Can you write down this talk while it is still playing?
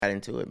got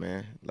into it,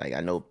 man. Like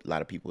I know a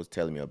lot of people was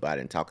telling me about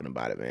it and talking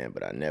about it, man,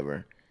 but I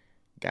never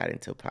got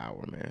into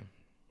Power, man.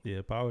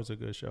 Yeah, Power's a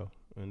good show.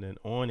 And then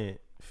on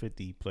it,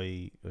 50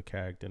 played a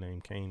character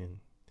named Kanan.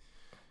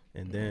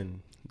 And Mm.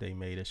 then they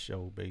made a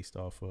show based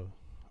off of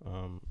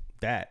um,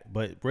 that.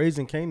 But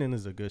Raising Kanan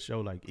is a good show.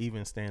 Like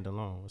even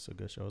standalone, it's a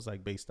good show. It's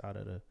like based out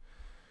of the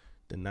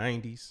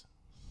 90s.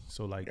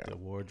 So like Yeah, the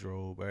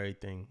wardrobe,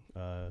 everything,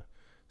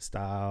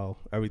 style,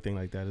 everything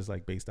like that is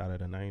like based out of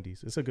the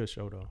 90s. It's a good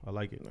show though. I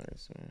like it.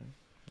 nice, man.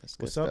 That's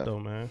good What's up stuff, though,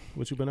 man?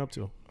 What you been up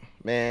to?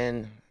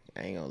 man.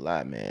 I ain't gonna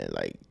lie, man.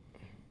 Like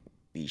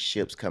these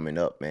ships coming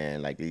up,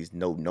 man. Like these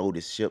no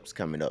notice ships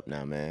coming up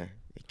now, man.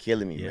 They're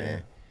killing me, Yeah,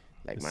 man.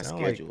 Like it my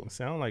sound like schedule. it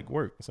sound like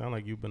work. It sound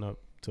like you've been up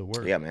to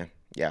work. Yeah, man.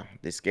 Yeah,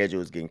 this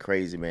schedule is getting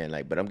crazy, man.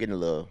 Like, but I'm getting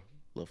little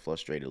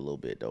frustrated a little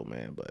bit though,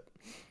 man. But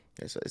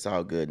it's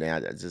all good now. I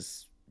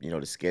just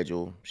the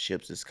schedule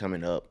ships is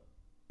coming up.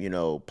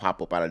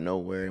 Pop up out of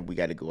nowhere, and we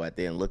got to go out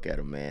there and look at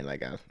them, man.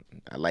 Like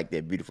I like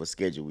that beautiful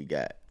schedule we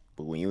got.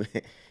 But when you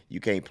you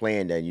can't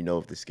plan that,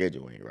 if the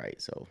schedule ain't right.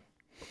 So,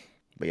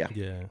 but yeah,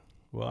 Yeah.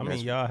 Well, I mean,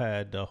 that's y'all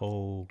had the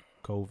whole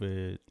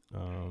COVID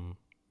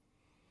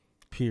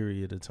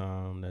period of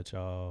time that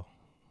y'all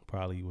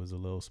probably was a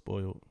little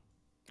spoiled,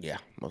 yeah,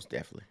 most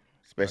definitely.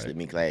 Especially right?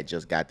 me, 'cause I had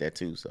just got there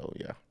too. So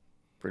yeah,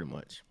 pretty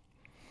much.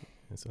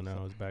 And so So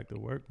now it's back to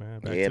work,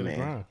 man. Back yeah, to the man.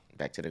 grind.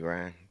 Back to the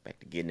grind. Back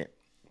to getting it.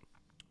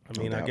 I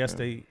No mean, doubt,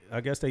 man.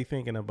 I guess they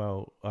thinking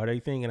about. Are they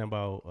thinking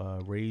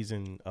about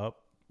raising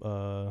up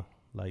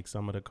like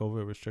some of the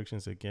COVID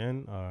restrictions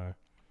again, or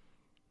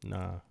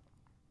nah?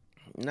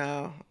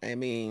 No, I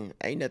mean,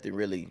 ain't nothing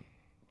really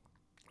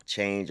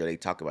changed or they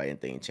talk about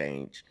anything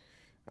change.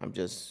 I'm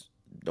just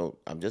don't.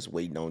 I'm just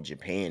waiting on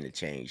Japan to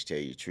change. Tell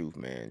you the truth,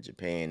 man.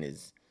 Japan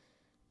is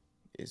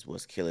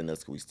what's killing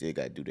us. 'Cause we still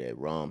got to do that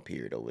ROM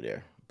period over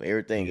there. But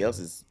everything else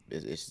Yeah,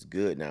 is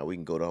good now. We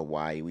can go to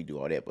Hawaii. We do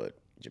all that. But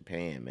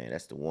Japan, man,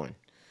 that's the one.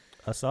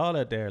 I saw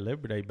that they're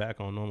Liberty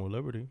back on normal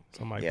Liberty.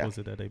 Somebody Yeah,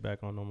 posted that they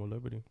back on normal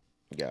Liberty.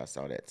 yeah, I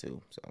saw that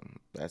too. So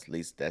that's at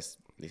least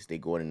they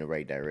going in the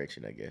right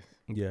direction, I guess.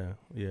 Yeah,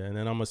 yeah, and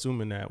then I'm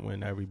assuming that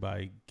when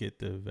everybody get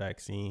the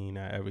vaccine,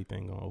 that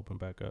everything gonna open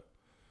back up.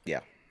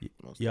 Yeah, Y-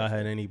 most y'all had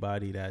definitely.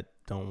 anybody that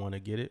don't want to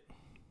get it?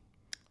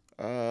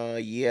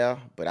 Yeah,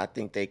 but I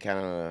think they kind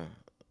of.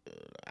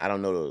 I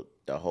don't know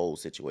the whole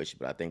situation,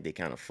 but I think they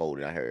kind of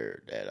folded. I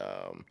heard that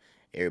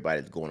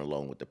everybody's going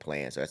along with the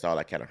plan, so that's all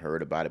I kind of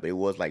heard about it. But it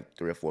was like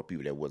three or four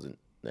people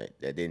that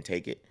didn't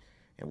take it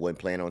and wasn't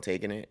planning on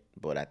taking it.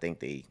 But I think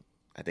they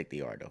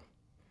are though.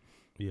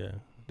 Yeah.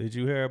 Did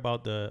you hear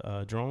about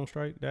the drone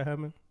strike that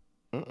happened?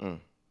 Mm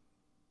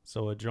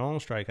So a drone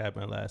strike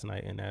happened last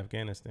night in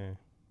Afghanistan,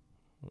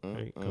 mm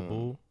right? mm.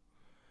 Kabul.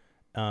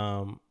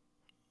 Um,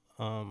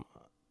 um,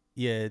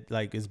 yeah,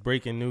 like it's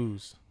breaking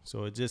news.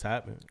 So it just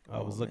happened. I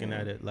Oh was looking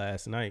at man. it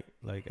last night.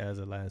 Like as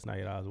of last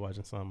night, I was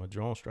watching some a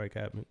drone strike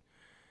happened,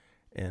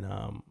 and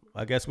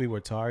I guess we were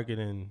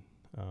targeting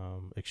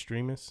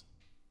extremists,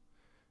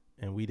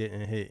 and we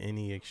didn't hit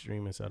any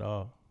extremists at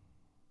all.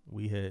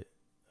 We hit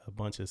a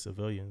bunch of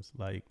civilians,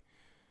 like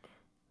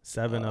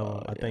seven of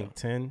them. I Yeah. think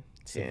 10 10.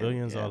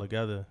 civilians Yeah.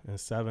 altogether, and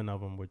seven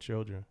of them were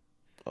children.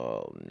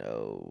 Oh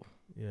no.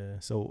 Yeah.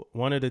 So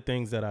one of the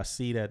things that I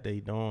see that they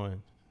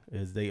doing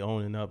is they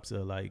owning up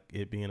to like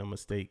it being a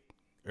mistake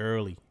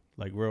early,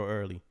 like real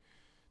early.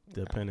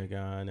 The Yeah.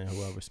 Pentagon and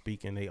whoever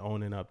speaking, they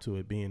owning up to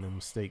it being a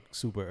mistake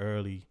super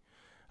early.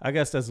 I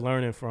guess that's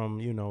learning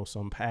from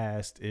some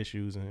past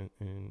issues and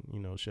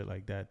shit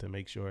like that to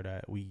make sure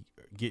that we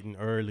getting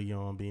early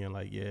on being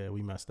like, yeah,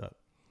 we messed up.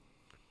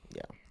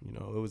 Yeah.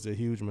 It was a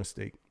huge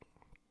mistake.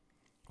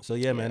 So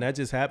yeah, man, Yeah. that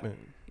just happened.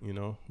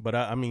 But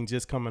I mean,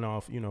 just coming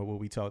off, what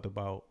we talked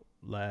about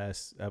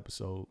last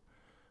episode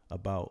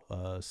about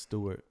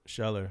Stuart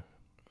Scheller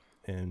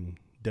and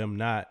them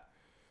not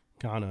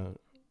kind of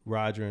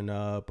rogering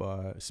up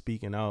or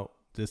speaking out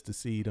just to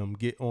see them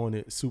get on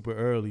it super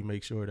early,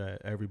 make sure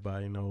that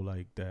everybody know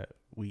like that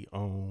we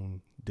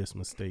own this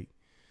mistake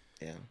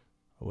Yeah.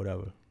 or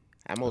whatever.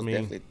 I I most mean,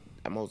 definitely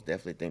I most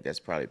definitely think that's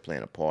probably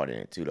playing a part in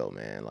it too though,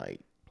 man.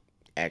 Like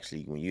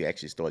actually when you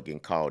actually start getting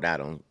called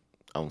out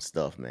on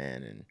stuff,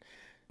 man, and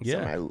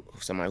yeah,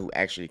 somebody who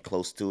actually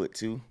close to it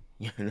too,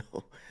 you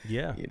know,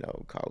 yeah,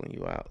 calling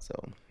you out. So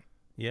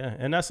yeah,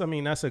 and that's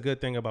a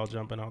good thing about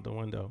jumping out the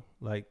window.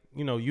 Like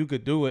you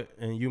could do it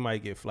and you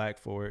might get flack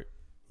for it.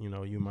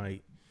 You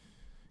might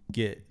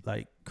get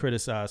like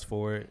criticized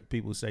for it.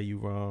 People say you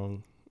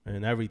wrong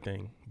and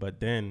everything, but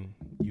then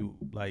you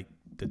like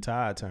the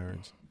tide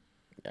turns.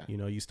 yeah,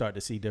 You start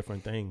to see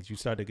different things. You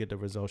start to get the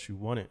results you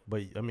wanted.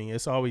 But I mean,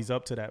 it's always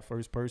up to that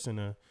first person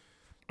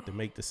to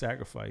make the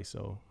sacrifice.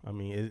 So I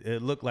mean,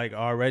 it looked like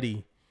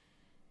already,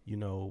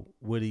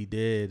 what he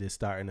did is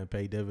starting to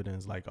pay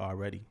dividends. Like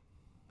already,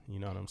 you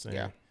know what I'm yeah,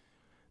 saying?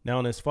 Now,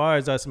 and as far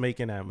as us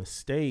making that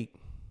mistake,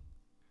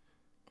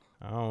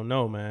 I don't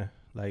know, man.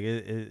 Like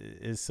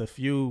it's a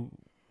few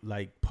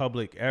like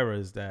public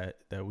errors that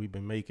we've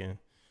been making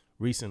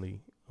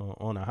recently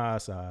on the high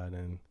side,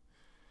 and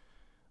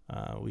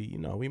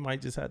we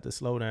might just have to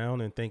slow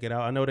down and think it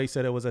out. I know they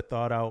said it was a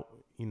thought out,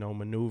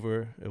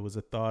 maneuver. It was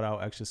a thought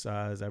out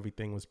exercise.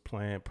 Everything was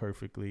planned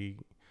perfectly.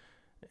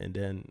 And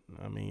then,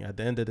 I mean, at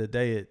the end of the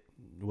day, it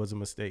was a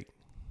mistake.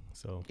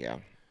 So, Yeah.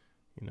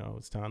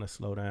 It's time to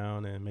slow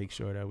down and make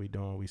sure that we're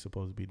doing what we're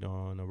supposed to be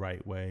doing the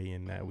right way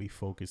and that we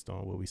focused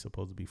on what we're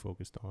supposed to be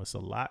focused on. It's a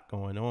lot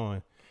going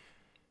on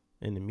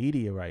in the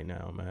media right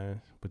now,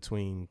 man,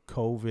 between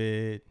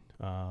COVID,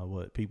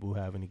 what people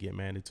having to get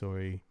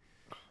mandatory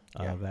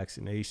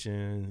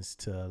vaccinations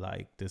to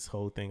like this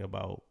whole thing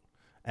about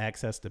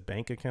access to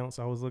bank accounts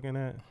I was looking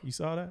at. You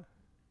saw that?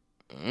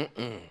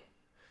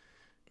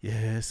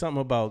 Yeah,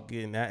 something about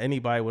getting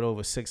anybody with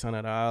over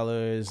 $600.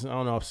 I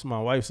don't know if my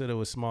wife said it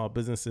was small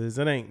businesses.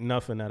 It ain't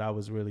nothing that I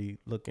was really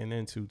looking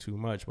into too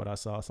much, but I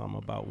saw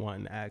something about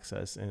wanting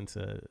access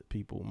into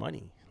people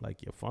money,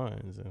 like your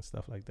funds and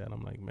stuff like that.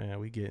 I'm like, man,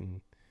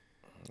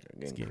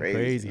 it's getting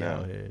crazy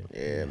out here.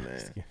 Yeah,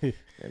 man.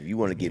 If you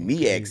want to get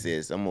me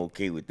access, I'm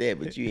okay with that,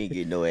 but you ain't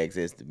getting no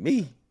access to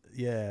me.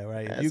 Yeah,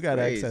 right. If you got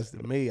access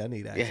to me, I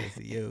need access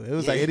to you. It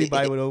was like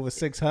anybody with over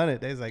 600.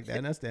 They was like,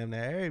 that's damn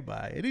near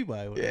everybody.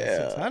 Anybody with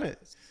over 600.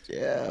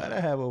 Yeah. You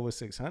gotta have over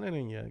 600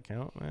 in your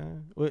account,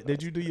 man.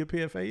 Did you do your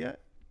PFA yet?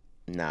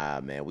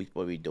 Nah, man. We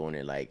supposed to be doing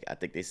it like, I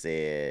think they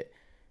said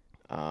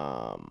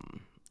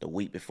the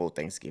week before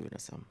Thanksgiving or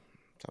something.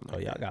 Oh,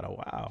 y'all got a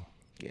while.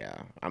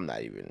 Yeah, I'm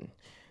not even,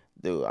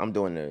 dude. I'm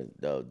doing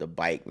the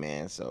bike,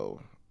 man.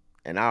 So,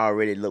 and I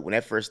already look when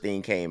that first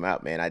thing came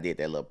out, man. I did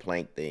that little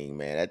plank thing,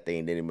 man. That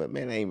thing didn't even,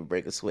 man. I didn't even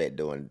break a sweat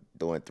doing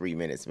 3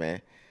 minutes,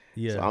 man.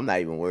 Yeah. So I'm not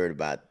even worried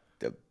about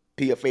the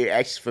PFA.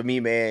 Actually, for me,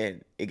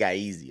 man, it got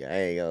easier. I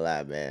ain't gonna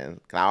lie, man.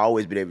 Cause I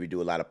always been able to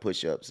do a lot of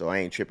push-ups, so I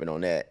ain't tripping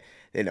on that.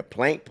 Then the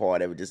plank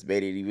part of it just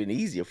made it even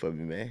easier for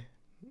me, man.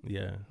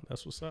 Yeah,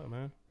 that's what's up,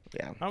 man.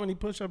 Yeah. How many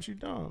push-ups you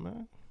done,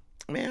 man?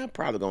 Man, I'm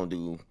probably gonna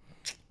do.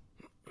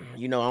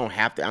 I don't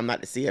have to. I'm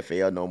not the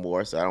CFL no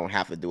more, so I don't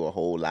have to do a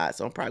whole lot.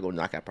 So I'm probably gonna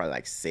knock out probably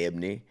like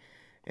 70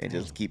 and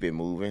just keep it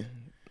moving.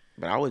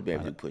 But I always been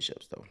able to do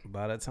push-ups though.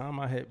 By the time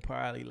I hit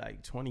probably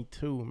like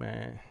 22,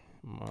 man,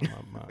 my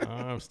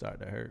arms start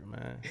to hurt,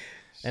 man.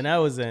 And I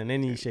was in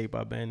any shape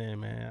I've been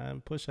in,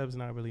 man. Push-ups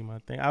not really my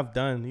thing. I've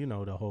done,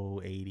 the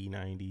whole 80,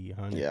 90,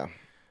 100. Yeah.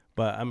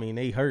 But I mean,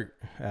 they hurt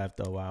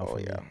after a while for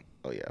me.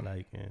 Oh yeah.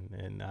 Like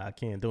and I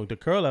can't do it. The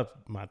curl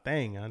up my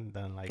thing. I've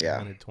done like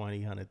 120,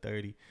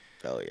 130.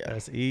 Oh yeah.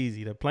 That's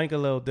easy. The plank a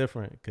little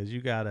different because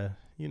you gotta,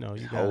 you gotta know what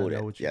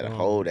you're doing. You gotta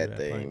hold that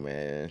thing,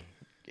 man.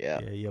 Yeah.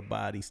 Yeah, your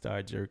body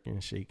start jerking,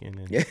 shaking,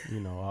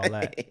 and all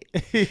that.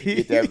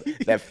 Get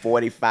that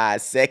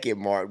 45-second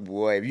mark,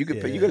 boy. If you could,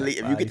 if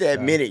you get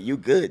that minute, you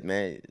good,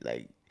 man.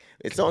 Like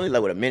it's only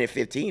like what, a minute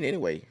 15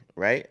 anyway,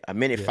 right? A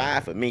minute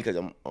 5 for me because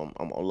I'm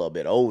a little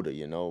bit older,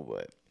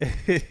 but.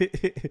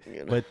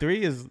 But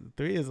three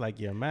is like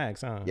your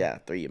max, huh? Yeah,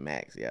 3 your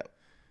max. Yeah.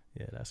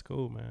 Yeah, that's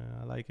cool, man.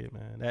 I like it,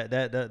 man.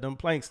 That them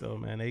planks though,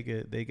 man. They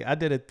get. I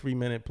did a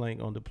 3-minute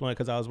plank on the plank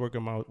because I was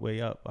working my way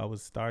up. I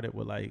was started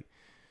with like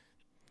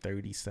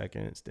 30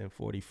 seconds, then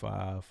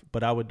 45,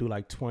 but I would do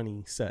like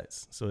 20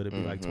 sets. So it'd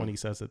be like 20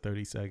 sets of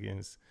 30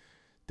 seconds.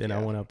 Then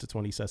I went up to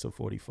 20 sets of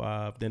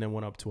 45. Then it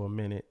went up to a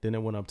minute. Then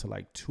it went up to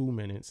like 2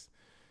 minutes.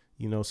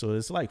 So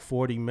it's like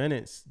 40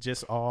 minutes, of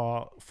just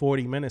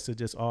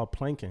all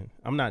planking.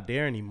 I'm not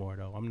there anymore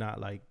though. I'm not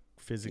like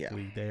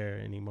physically there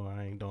anymore.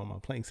 I ain't doing my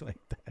planks like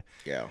that.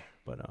 Yeah.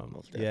 But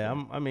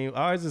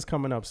ours is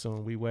coming up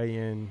soon. We weigh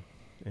in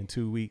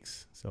 2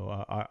 weeks. So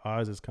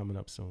ours is coming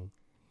up soon.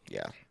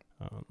 Yeah.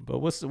 But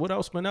what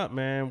else been up,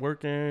 man?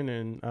 Working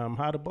and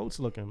how the boats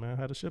looking, man?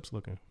 How the ships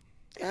looking?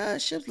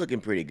 Ship's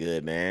looking pretty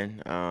good,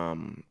 man.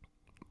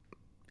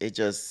 It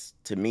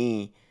just, to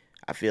me,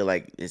 I feel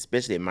like,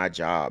 especially in my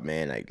job,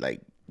 man,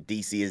 like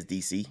DC is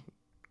DC.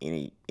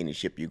 Any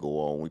ship you go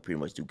on, we pretty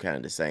much do kind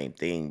of the same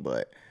thing.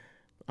 But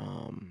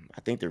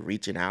I think the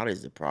reaching out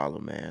is the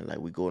problem, man. Like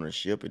we go on a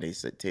ship and they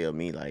tell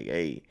me like,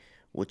 "Hey,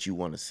 what you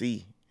want to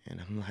see?"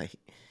 And I'm like,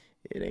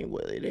 "It ain't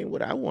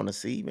what I want to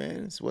see,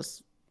 man. It's what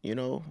you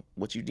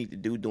need to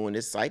do during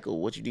this cycle.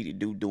 What you need to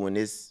do during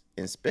this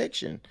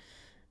inspection.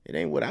 It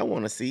ain't what I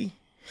want to see."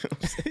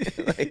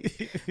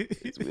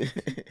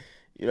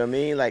 You know what I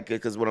mean? Like,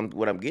 because what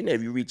I'm getting at,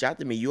 if you reach out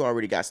to me, you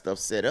already got stuff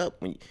set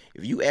up.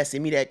 If you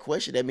asking me that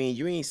question, that means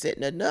you ain't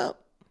setting nothing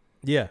up.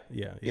 Yeah.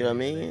 You know what I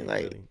mean?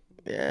 Like,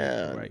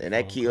 right, and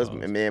that kills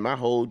me, man. My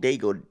whole day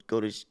go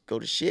to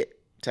shit.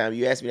 Time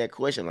you ask me that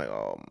question, I'm like,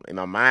 oh, in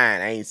my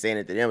mind, I ain't saying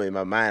it to them. In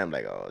my mind, I'm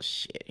like, oh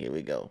shit, here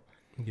we go.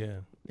 Yeah.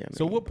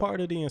 So what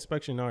part of the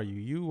inspection are you?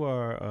 You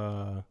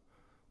are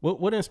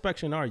what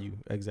inspection are you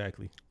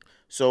exactly?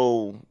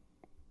 So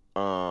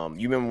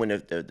you remember when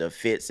the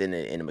Fitz and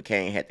the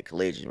McCain had the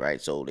collision,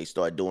 right? So they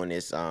started doing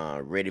this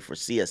ready for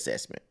sea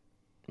assessment,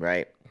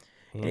 right?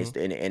 And it's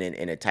in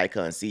a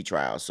Tycon Sea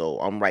trial. So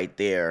I'm right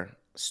there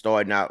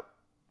starting out.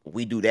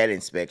 We do that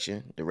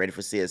inspection, the ready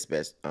for sea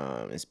inspection.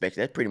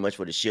 That's pretty much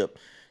for the ship,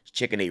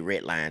 checking their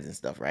red lines and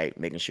stuff, right?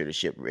 Making sure the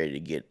ship ready to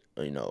get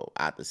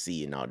out the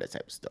sea and all that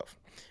type of stuff.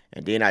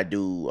 And then I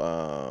do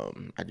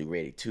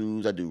ready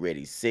twos, I do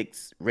ready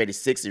six. Ready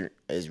six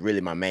is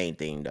really my main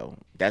thing though.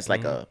 That's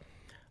like Mm-hmm. a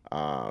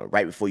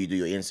right before you do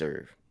your in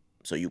serve.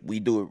 So we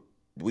do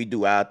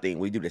our thing.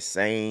 We do the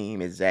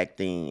same exact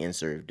thing in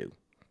serve do.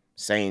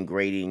 Same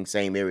grading,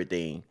 same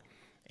everything.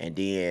 And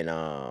then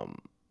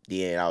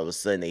all of a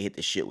sudden they hit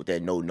the shit with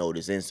that no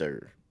notice in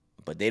serve.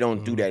 But they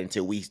don't do Mm-hmm. that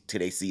until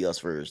they see us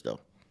first though.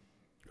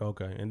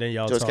 Okay, and then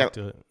y'all So it's kind talk of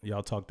to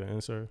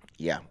insert.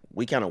 yeah,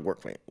 we kind of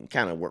work for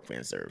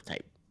in serve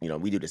type.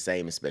 We do the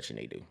same inspection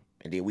they do.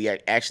 And then we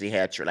actually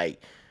had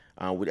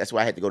that's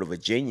why I had to go to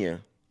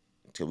Virginia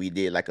till we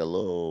did like a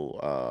little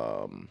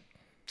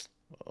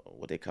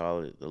what they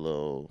call it, a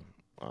little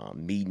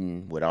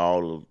meeting with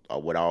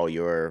all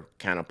your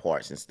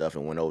counterparts and stuff,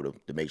 and went over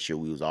to make sure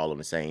we was all on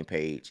the same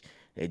page.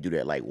 They do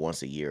that like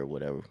once a year or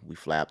whatever. We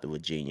fly up to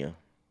Virginia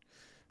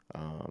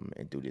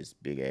and do this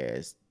big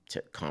ass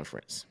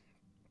conference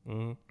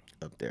Mm-hmm.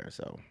 up there.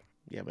 So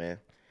yeah, man,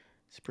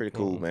 it's pretty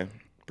cool, Mm-hmm. man.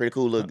 Pretty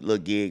cool little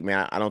gig,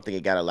 man. I don't think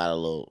it got a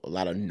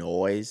lot of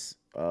noise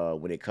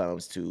when it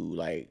comes to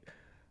like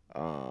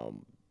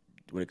um,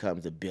 when it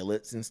comes to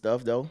billets and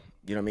stuff, though.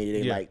 You know what I mean? It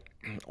ain't Yeah. like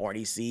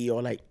RDC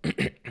or like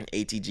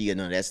ATG and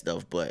none of that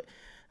stuff. But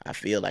I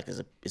feel like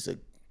it's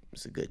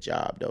a good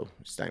job though.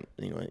 It's like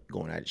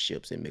going out of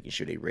ships and making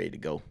sure they ready to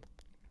go.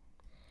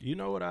 You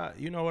know what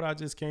I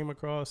just came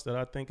across that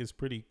I think is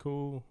pretty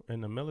cool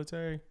in the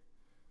military.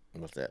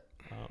 What's that?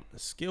 The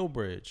skill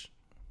bridge.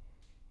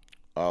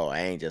 Oh, I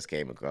ain't just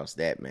came across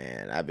that,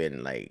 man. I've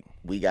been like,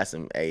 we got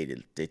some. Hey,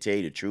 to tell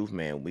you the truth,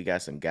 man, we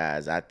got some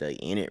guys out there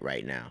in it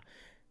right now,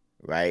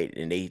 right?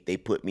 And they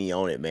put me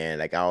on it, man.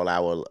 Like all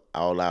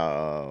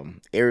our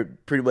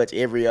pretty much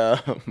every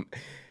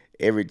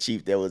every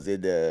chief that was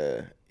in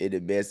the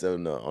mess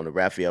on the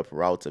Rafael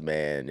Peralta,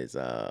 man, is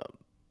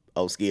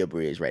on Skill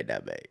Bridge right now,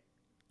 man.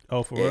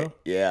 Oh, for Yeah, real?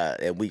 yeah,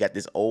 and we got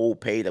this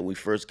old pay that we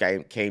first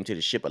came to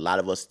the ship. A lot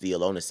of us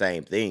still on the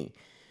same thing,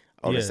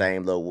 on the Yeah.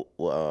 same little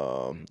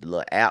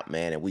app,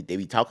 man, and they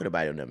be talking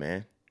about it on there,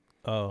 man.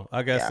 Oh,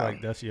 I guess Yeah,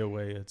 like that's your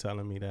way of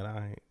telling me that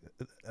I ain't.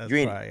 That's you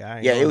ain't. probably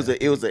I ain't Yeah, it on was that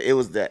a, it was page. a, it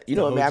was the. You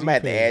The know what, man? I might OG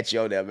have to add page. you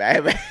on there,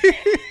 man.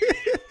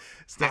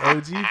 It's the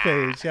OG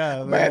page,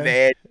 yeah, Might have to man.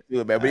 add you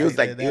to it, man. But I it was ain't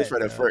like in it was that for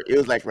the though. first. It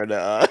was like for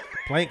the.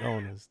 Plank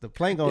owners, the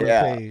plank owner Yeah,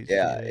 page.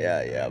 yeah,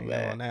 yeah, Yeah, I yeah, ain't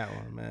man. on that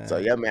one, So man.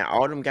 yeah, man,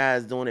 all them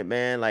guys doing it,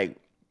 man. Like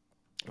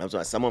I'm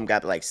sorry, some of them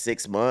got like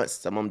 6 months.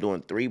 Some of them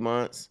doing 3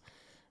 months.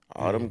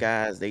 All Yeah. them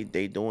guys, they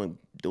doing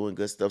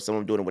good stuff. Some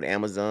of them doing it with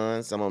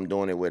Amazon. Some of them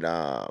doing it with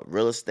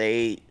real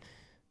estate.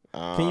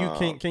 Can you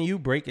Uh, can you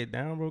break it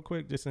down real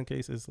quick, just in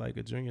case it's like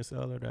a junior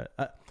seller that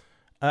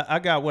I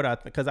got what I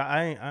because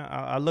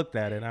I looked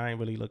at it. I ain't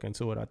really look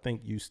into it. I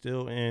think you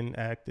still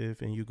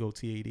inactive and you go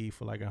TAD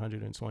for like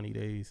 120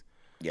 days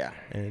yeah,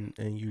 and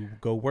you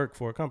go work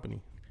for a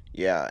company.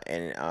 yeah,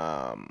 and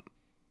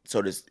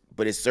so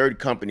but it's certain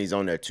companies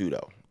on there too,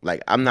 though.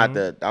 Like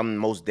Mm-hmm. I'm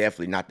most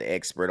definitely not the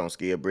expert on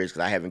Skill Bridge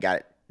because I haven't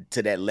got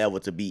to that level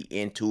to be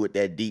into it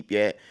that deep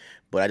yet.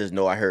 But I just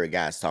know I heard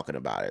guys talking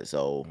about it.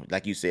 So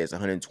like you said, it's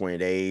 120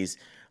 days.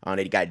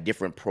 They got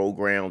different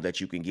programs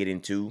that you can get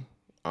into.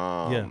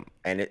 Yeah.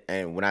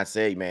 And when I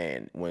say,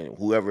 man, when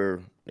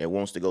whoever that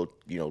wants to go,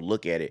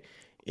 look at it,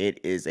 it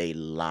is a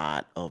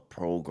lot of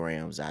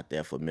programs out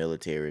there for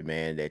military,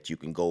 man, that you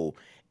can go.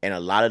 And a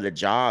lot of the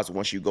jobs,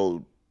 once you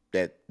go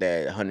that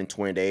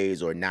 120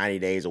 days or 90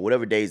 days or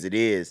whatever days it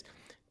is,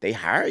 they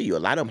hire you. A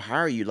lot of them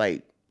hire you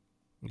like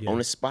on Yeah.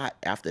 the spot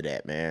after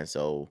that, man.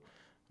 So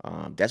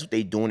that's what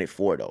they doing it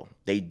for, though.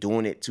 They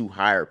doing it to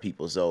hire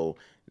people. So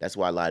that's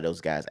why a lot of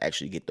those guys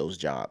actually get those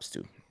jobs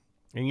too.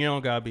 And you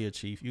don't gotta be a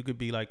chief. You could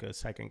be like a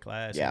second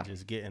class Yeah, and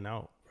just getting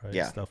out, right?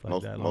 yeah. Stuff like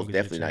Most that. Long most as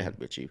you're definitely not have trained. to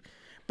be a chief.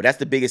 But that's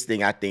the biggest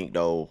thing I think,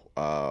 though.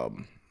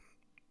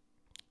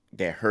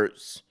 That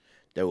hurts.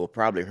 That will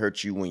probably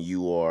hurt you when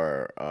you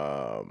are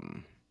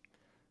on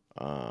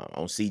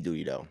sea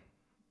duty, though.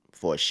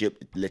 For a ship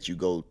to let you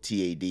go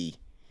TAD.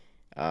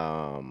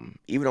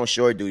 Even on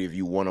shore duty, if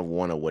you one of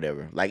one or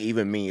whatever, like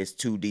even me, it's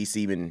two D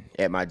seamen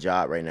at my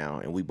job right now,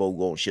 and we both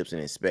go on ships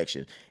and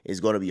inspection. It's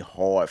gonna be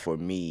hard for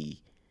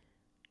me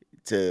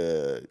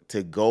to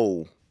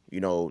go,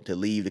 to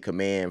leave the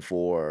command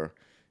for,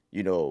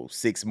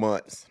 6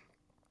 months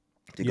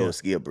to go to Yeah.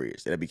 Skill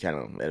Bridge. That'd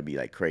be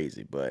like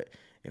crazy. But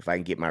if I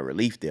can get my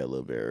relief there a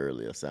little bit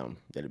early or something,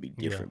 that'd be Yeah.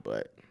 different.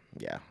 But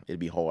yeah, it'd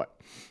be hard.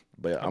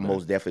 But I've I'm been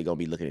most definitely gonna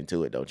be looking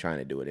into it though, trying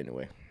to do it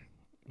anyway.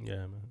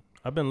 Yeah, man.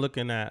 I've been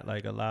looking at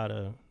like a lot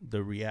of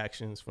the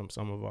reactions from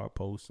some of our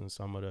posts and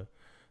some of the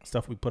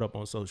stuff we put up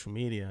on social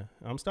media.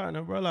 I'm starting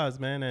to realize,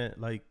 man, that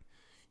like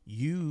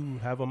you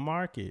have a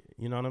market.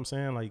 You know what I'm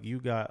saying? Like you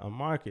got a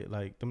market.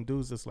 Like them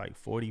dudes that's like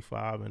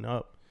 45 and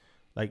up.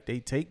 Like they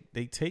take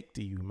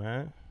to you,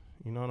 man.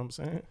 You know what I'm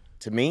saying?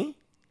 To me,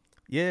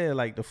 Yeah,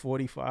 like the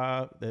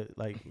 45 that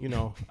like,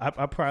 I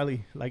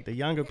probably like the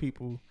younger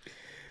people,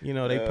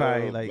 they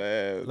probably oh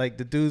man, like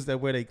the dudes that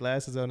wear their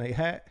glasses on their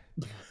hat.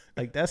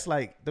 Like that's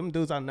like them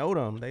dudes. I know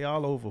them. They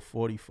all over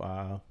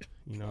 45.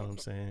 You know what I'm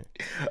saying?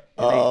 And they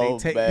Oh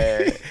take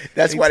man,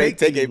 that's they why they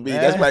taking taking you, me.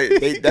 That's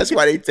man.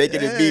 why they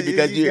taking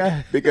it Yeah,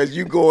 me because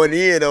you going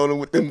in on them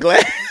with them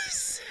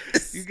glasses.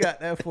 you got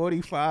that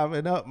 45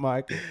 and up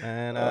market,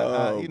 man.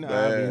 Oh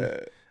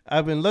man,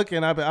 I've been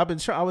looking. I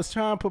was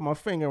trying to put my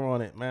finger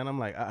on it, man. I'm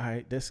like, all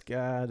right, this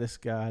guy. I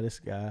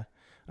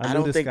I knew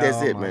don't this think guy that's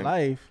all it, my man.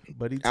 life,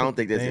 but he I don't took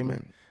the think that's it, Damon.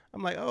 man.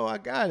 I'm like, oh, I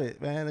got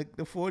it, man.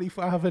 The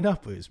 45 and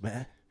uppers,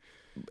 man.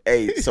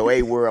 Hey, so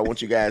word, I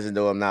want you guys to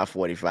know I'm not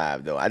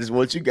 45 though. I just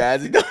want you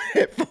guys to know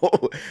that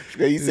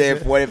because you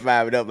said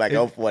 45 and up, like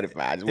I'm 45.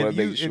 I just want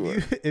to make sure.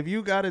 If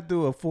you got to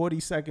do a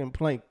 40-second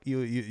plank,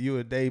 you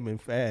a Damon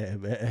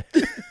fan, man.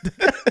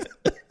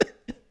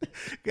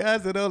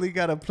 Guys that only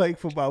got to plank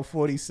for about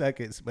 40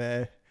 seconds,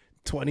 man.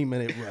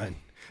 20-minute run.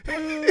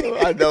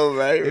 I know,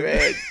 right,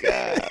 man.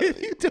 God,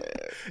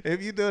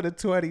 if you do the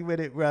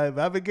 20-minute run,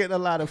 I've been getting a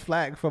lot of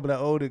flack from the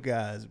older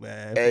guys,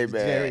 man. Hey, from the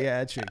man.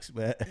 Geriatrics,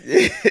 man.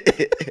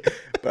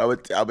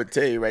 But I'm gonna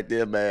tell you right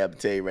there, man. I'm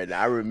gonna tell you right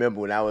now. I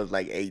remember when I was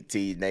like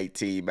 18,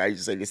 19, man, I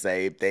used to say the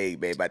same thing,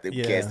 man, about them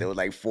cats that was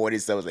like 40.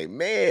 So I was like,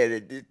 man,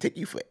 it take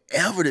you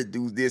forever to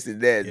do this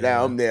and that. Yeah.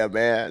 Now I'm there,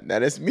 man. Now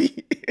that's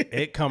me.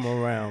 It come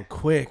around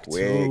quick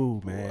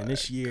too, man. Boy,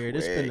 This year,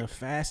 this been the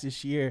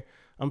fastest year.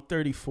 I'm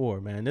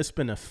 34, man. This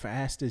been the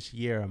fastest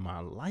year of my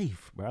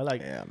life, bro.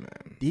 Like, yeah,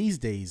 man. These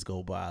days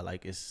go by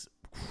like it's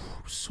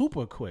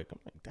super quick. I'm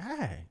like,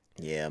 dang.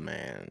 Yeah,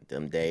 man.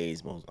 Them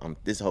days,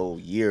 this whole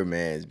year,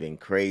 man, has been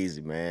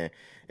crazy, man.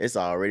 It's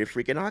already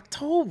freaking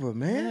October,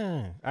 man.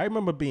 Yeah. I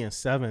remember being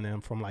 7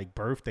 and from like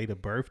birthday to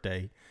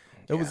birthday,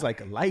 it was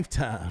like a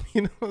lifetime.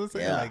 You know what I'm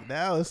saying? Yeah. Like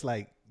now it's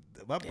like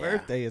my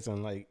birthday is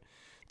in like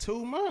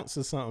 2 months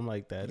or something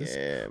like that.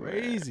 It's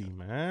crazy,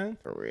 man.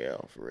 For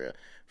real.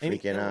 And,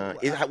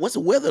 What's the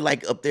weather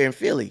like up there in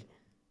Philly?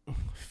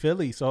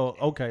 Philly. So,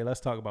 okay,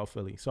 let's talk about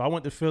Philly. So I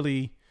went to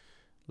Philly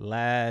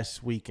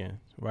last weekend,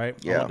 right?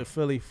 Yeah. I went to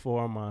Philly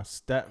for my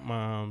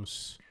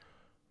stepmom's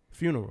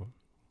funeral.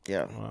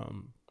 Yeah.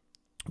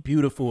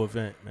 Beautiful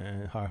event,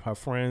 man. Her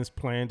friends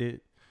planned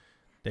it.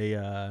 They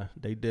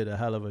did a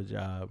hell of a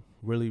job.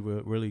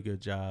 Really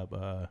good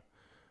job.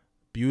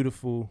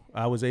 Beautiful.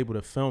 I was able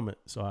to film it,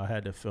 so I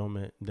had to film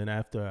it. Then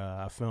after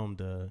I filmed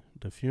the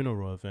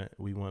funeral event,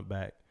 we went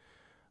back.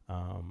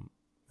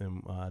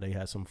 And they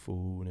had some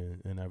food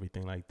and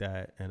everything like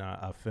that. And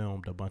I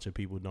filmed a bunch of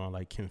people doing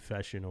like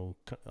confessional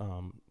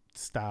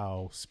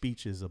style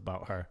speeches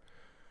about her.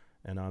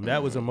 And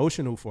that was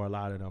emotional for a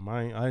lot of them.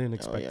 I didn't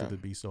expect it to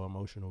be so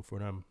emotional for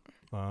them.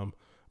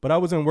 But I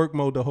was in work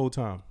mode the whole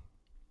time.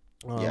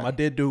 I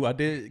did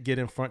get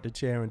in front of the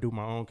chair and do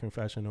my own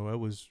confessional. It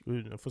was,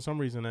 for some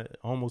reason, I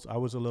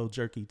was a little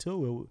jerky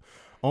too. It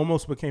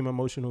almost became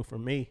emotional for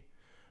me.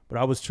 But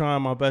I was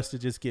trying my best to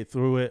just get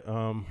through it.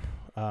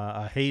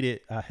 I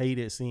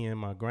hated seeing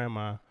my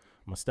grandma,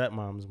 my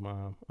stepmom's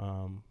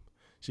mom.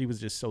 She was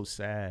just so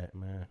sad,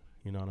 man.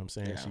 You know what I'm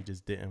saying? Yeah. She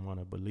just didn't want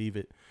to believe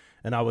it.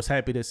 And I was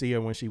happy to see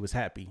her when she was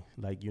happy.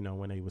 Like, you know,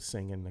 when they was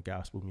singing the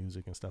gospel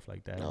music and stuff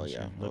like that. She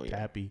looked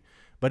happy.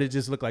 But it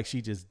just looked like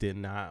she just did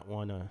not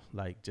want to,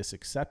 like, just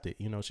accept it.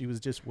 You know, she was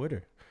just with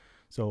her.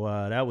 So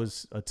that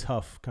was a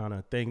tough kind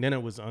of thing. Then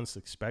it was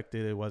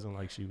unexpected. It wasn't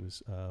like she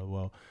was,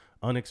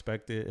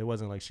 unexpected. It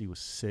wasn't like she was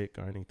sick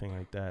or anything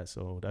like that.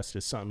 So that's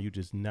just something you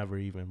just never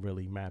even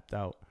really mapped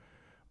out.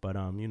 But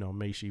you know,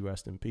 may she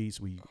rest in peace.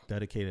 We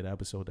dedicated an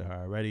episode to her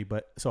already.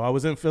 But so I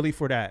was in Philly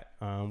for that.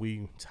 I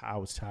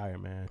was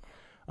tired, man.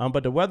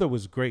 But the weather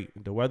was great.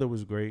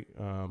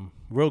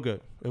 Real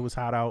good. It was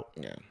hot out.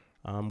 Yeah.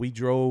 We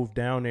drove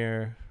down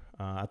there.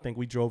 I think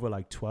we drove at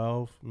like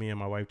 12. Me and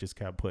my wife just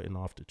kept putting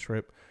off the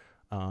trip.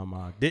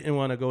 I didn't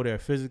want to go there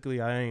physically.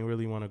 I didn't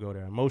really want to go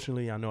there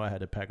emotionally. I know I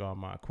had to pack all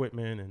my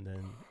equipment and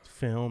then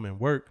film and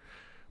work.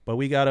 But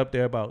we got up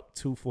there about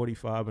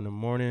 2:45 in the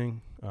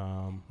morning.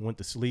 Went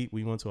to sleep.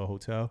 We went to a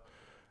hotel.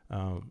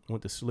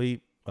 Went to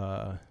sleep.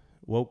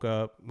 Woke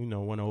up. You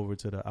know, I went over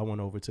to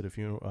the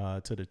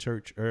funeral, to the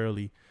church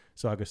early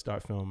so I could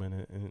start filming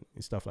and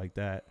stuff like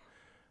that.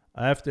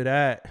 After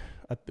that,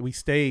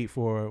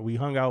 we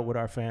hung out with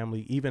our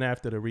family. Even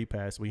after the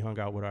repast, we hung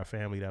out with our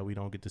family that we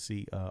don't get to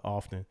see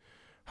often.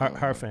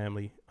 Her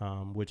family,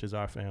 which is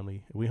our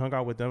family. We hung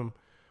out with them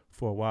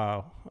for a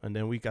while, and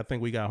then I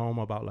think we got home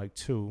about like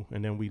 2,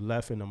 and then we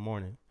left in the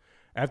morning.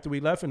 After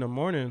we left in the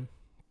morning,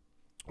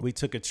 we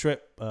took a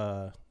trip,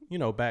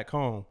 back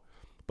home,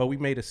 but we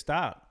made a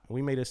stop.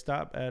 We made a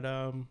stop at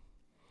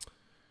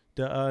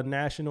the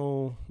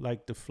national,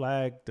 like the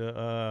flag,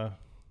 the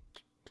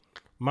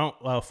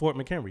Fort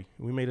McHenry.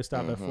 We made a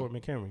stop at Fort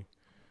McHenry,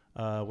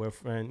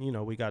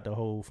 where we got the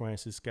whole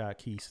Francis Scott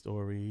Key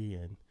story,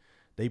 and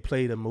they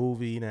played a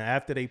movie. And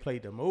after they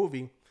played the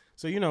movie,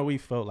 so we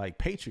felt like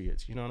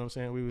patriots. You know what I'm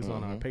saying? We was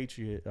on our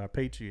patriot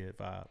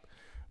vibe.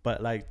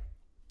 But like,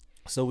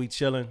 so we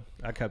chilling.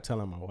 I kept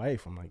telling my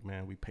wife, I'm like,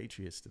 man, we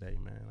patriots today,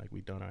 man. Like,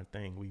 we done our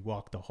thing. We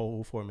walked the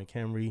whole Fort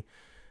McHenry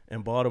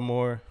in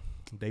Baltimore.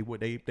 They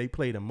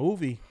played a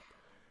movie.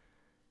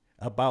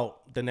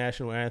 about the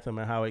national anthem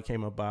and how it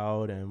came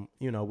about and,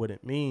 you know, what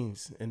it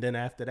means. And then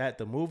after that,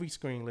 the movie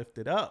screen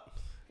lifted up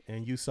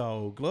and you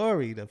saw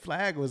Glory. The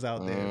flag was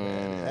out there,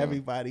 man. And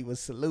everybody was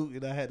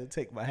saluting. I had to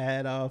take my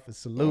hat off and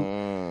salute.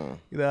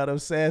 You know what I'm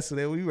saying? So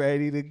then we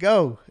ready to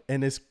go.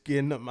 And it's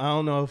getting, I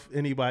don't know if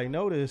anybody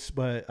noticed,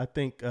 but I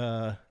think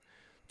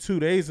 2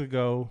 days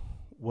ago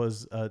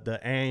was the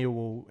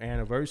annual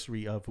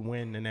anniversary of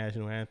when the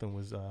national anthem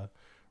was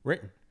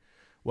written.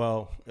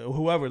 Well,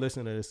 whoever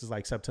listened to this is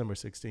like September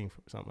 16th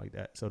or something like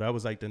that. So that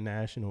was like the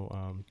national,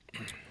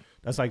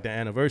 that's like the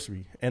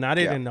anniversary. And I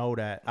didn't know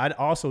that. I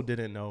also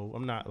didn't know,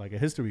 I'm not like a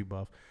history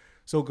buff.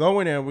 So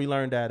going there, we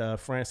learned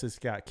that Francis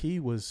Scott Key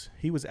was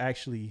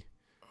actually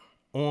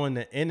on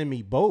the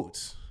enemy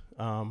boats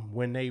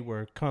when they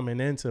were coming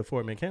into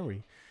Fort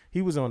McHenry.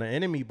 He was on the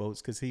enemy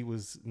boats because he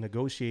was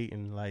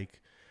negotiating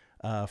like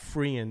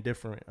freeing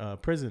different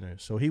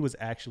prisoners. So he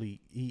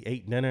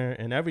ate dinner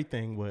and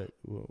everything with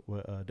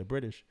the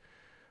British,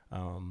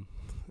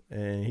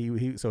 and he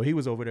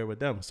was over there with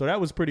them. So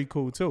that was pretty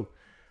cool too.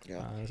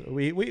 Yeah, so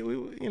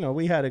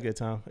we had a good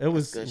time. It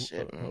was good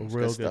shit, a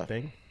real good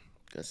thing.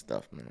 Good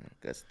stuff, man.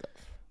 Good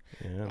stuff.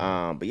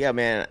 Yeah. But yeah,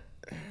 man,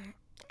 I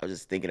was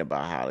just thinking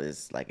about how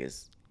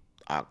it's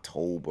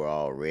October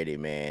already,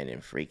 man,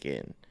 and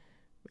freaking,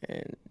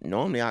 man.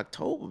 Normally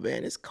October,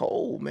 man, it's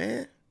cold,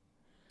 man.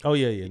 Oh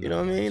yeah. You know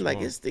what I mean? Like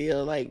wrong. It's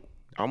still like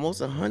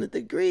almost 100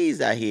 degrees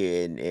out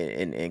here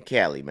in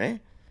Cali, man.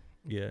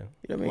 Yeah. You know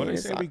what I mean? Well, they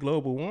say we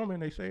global warming.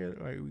 They say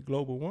like we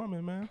global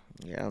warming, man.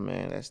 Yeah,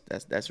 man.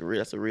 That's a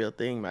real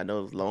thing. I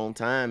know it's a long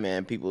time,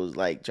 man. People was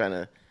like trying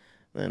to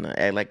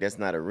act like that's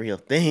not a real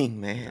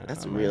thing, man.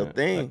 That's a real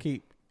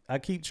thing. I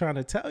keep trying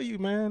to tell you,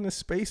 man. The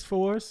Space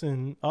Force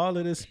and all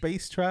of this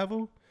space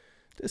travel,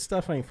 this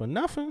stuff ain't for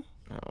nothing.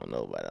 I don't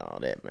know about all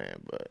that,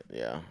 man, but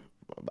yeah.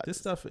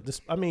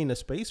 The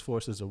Space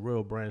Force is a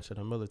real branch of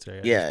the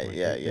military. Yeah.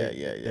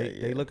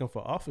 They looking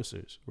for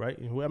officers, right?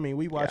 I mean,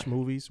 we watch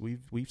movies.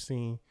 We've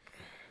seen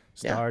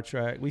Star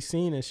Trek. We've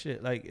seen this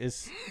shit. Like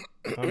it's,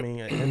 I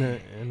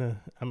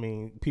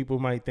mean, people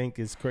might think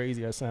it's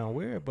crazy or sound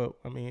weird, but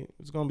I mean,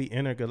 it's gonna be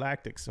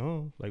intergalactic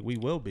soon. Like we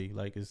will be.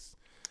 Like it's.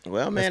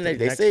 Well, man,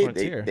 they say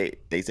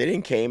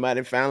they came out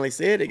and finally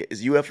said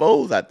it's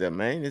UFOs out there,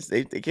 man.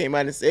 They came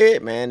out and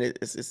said, man,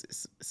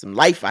 it's some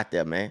life out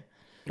there, man.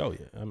 Oh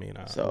yeah, I mean,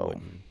 I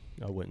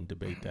wouldn't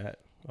debate that.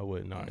 I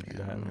wouldn't argue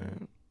that,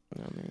 man.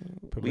 I mean,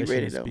 permission we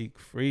ready to speak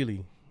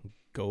freely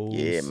goes.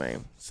 Yeah,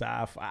 man.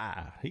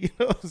 Sci-fi. You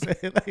know what I'm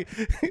saying? Like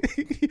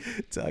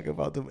talk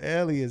about them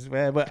aliens,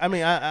 man. But I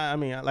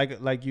mean,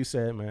 like you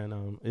said,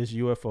 man. It's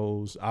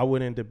UFOs. I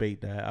wouldn't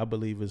debate that. I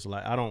believe it's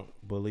like I don't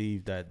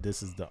believe that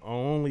this is the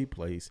only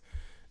place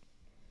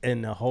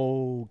in the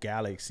whole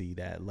galaxy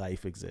that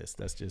life exists.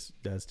 That's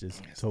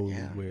just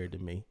totally weird to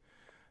me.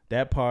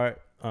 That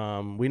part,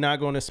 we're not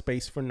going to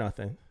space for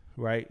nothing,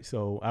 right?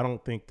 So I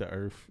don't think the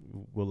Earth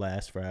will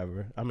last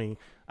forever. I mean,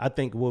 I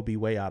think we'll be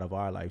way out of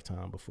our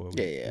lifetime before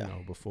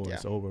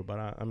it's over.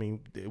 But I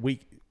mean,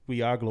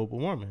 we are global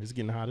warming. It's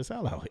getting hot as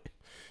hell out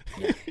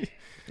here. Yeah.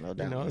 No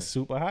doubt. You know, it's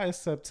super hot. It's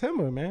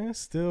September, man.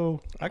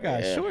 Still, I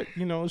got short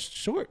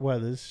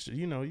weather.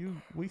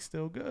 We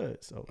still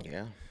good. So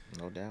yeah,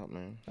 no doubt,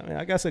 man. I mean,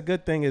 I guess a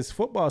good thing is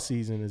football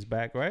season is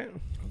back, right?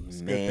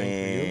 It's a good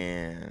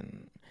thing for you.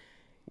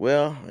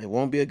 Well, it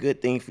won't be a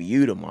good thing for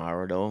you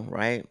tomorrow, though,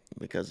 right?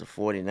 Because the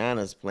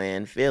 49ers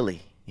playing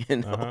Philly, you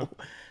know? Uh-huh.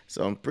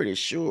 So I'm pretty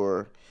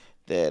sure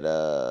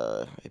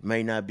that it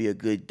may not be a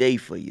good day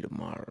for you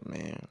tomorrow,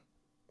 man.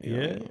 You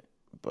know what I mean?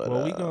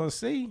 But we gonna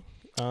see.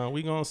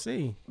 We gonna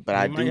see. But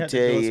I do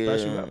tell you, a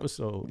special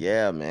episode.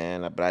 Yeah,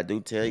 man. But I do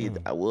tell you,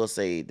 I will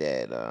say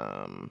that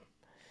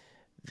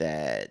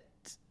that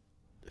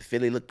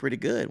Philly looked pretty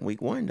good in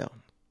week 1, though.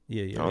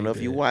 Yeah. I don't know if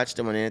you watched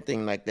him or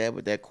anything like that,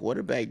 but that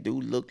quarterback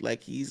dude looked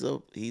like he's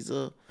a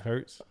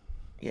Hurts.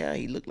 Yeah,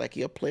 he looked like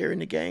he a player in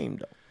the game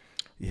though.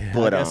 Yeah,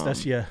 but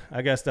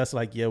I guess that's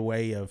like your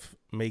way of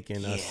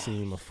making us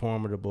seem a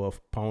formidable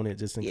opponent,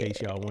 just in case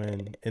y'all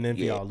win, and then if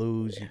y'all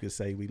lose, you could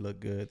say we look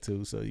good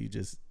too. So you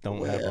just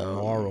don't have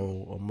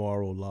a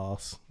moral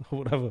loss or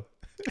whatever.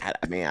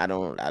 I mean, I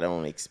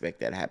don't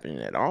expect that happening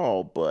at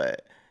all,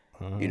 but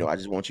you know, I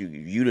just want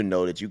you to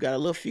know that you got a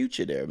little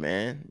future there,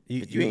 man.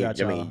 You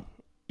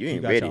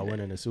ain't ready. Y'all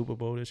winning the Super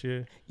Bowl this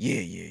year?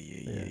 Yeah.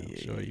 I'm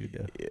sure you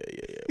do. Yeah.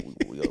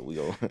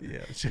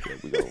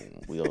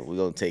 We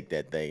gonna take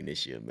that thing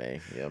this year,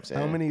 man. You know what I'm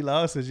saying? How many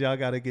losses y'all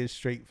gotta get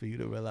straight for you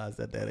to realize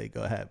that ain't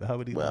gonna happen? How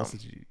many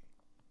losses you?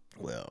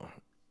 Well,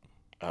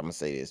 I'm gonna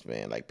say this,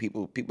 man. Like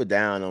people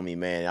down on me,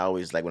 man. I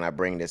always like when I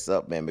bring this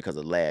up, man, because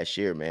of last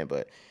year, man.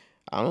 But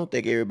I don't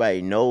think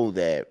everybody know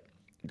that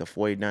the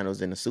 49ers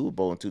was in the Super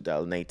Bowl in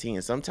 2018.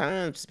 And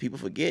sometimes people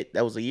forget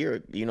that was a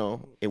year, you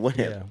know, it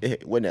wasn't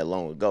that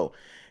long ago.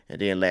 And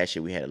then last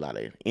year we had a lot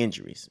of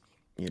injuries.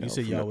 You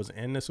said y'all was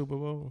in the Super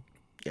Bowl?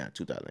 Yeah,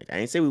 2018. I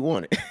didn't say we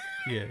won it.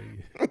 Yeah.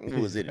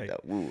 We was in it though.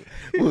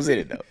 We was in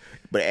it though.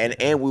 But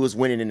and we was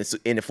winning in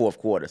the fourth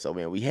quarter. So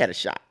man, we had a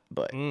shot.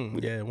 But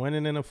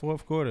winning in the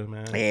fourth quarter,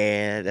 man.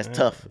 Yeah, that's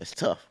tough. It's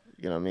tough.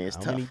 You know what I mean? It's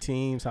tough.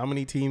 How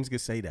many teams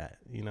could say that?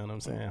 You know what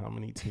I'm saying? How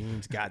many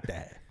teams got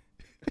that?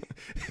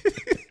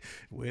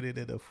 Waited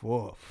in the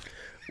fourth.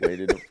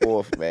 Waited the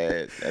fourth,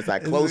 man. That's how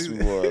close we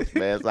was,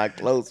 man. That's how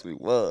close we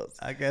was.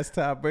 I guess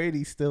Tom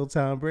Brady's still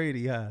Tom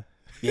Brady, huh?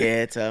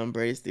 Yeah, Tom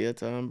Brady still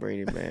Tom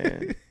Brady,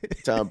 man.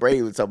 Tom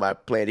Brady was talking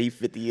about playing. He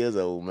 50 years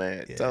old,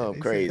 man. Yeah, Tom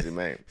crazy, said,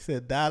 man.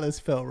 Said Dallas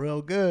felt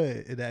real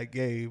good in that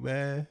game,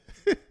 man.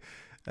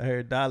 I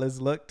heard Dallas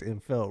looked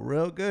and felt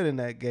real good in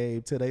that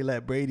game till they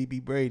let Brady be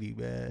Brady,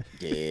 man.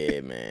 Yeah,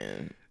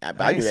 man. I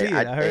knew didn't see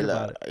that. it. I heard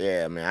about it.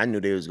 Yeah, man. I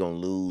knew they was gonna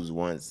lose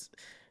once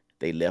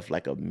they left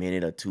like a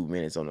minute or 2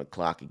 minutes on the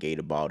clock and gave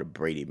the ball to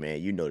Brady,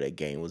 man. You know that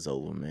game was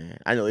over, man.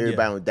 I know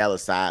everybody on the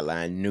Dallas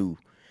sideline knew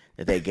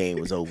that game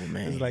was over,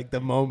 man. It's like the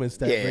moments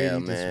that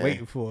Brady just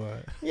waiting for.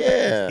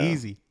 Yeah, it's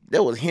easy.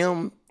 That was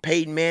him,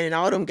 Peyton Manning,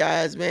 all them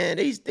guys, man.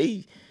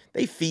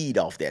 They feed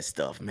off that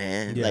stuff,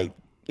 man. Yeah. Like,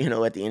 you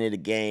know, at the end of the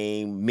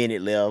game,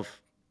 minute left,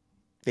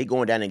 they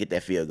going down and get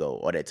that field goal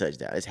or that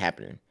touchdown. It's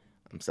happening.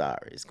 I'm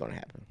sorry, it's gonna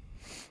happen.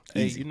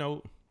 Easy.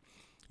 Hey,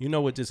 you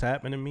know what just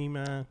happened to me,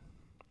 man?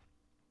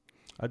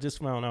 I just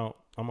found out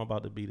I'm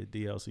about to be the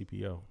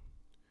DLCPO.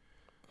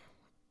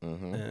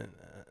 Mm-hmm. And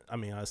I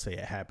mean, I say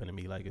it happened to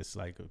me like it's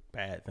like a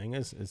bad thing.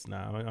 It's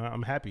not.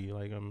 I'm happy.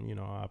 Like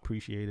I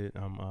appreciate it.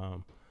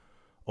 I'm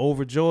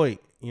overjoyed.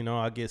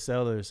 I get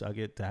sellers. I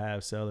get to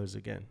have sellers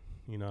again.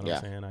 You know what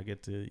I'm saying? I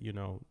get to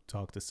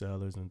talk to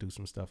sellers and do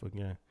some stuff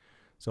again.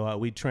 So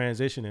we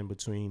transition in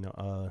between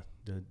the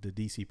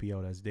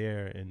DCPO that's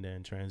there and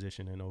then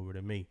transitioning over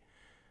to me.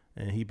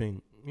 And he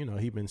been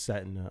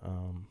setting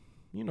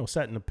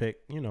the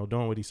pick,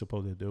 doing what he's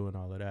supposed to do and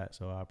all of that.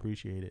 So I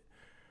appreciate it.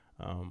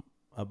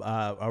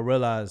 I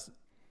realized,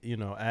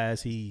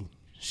 as he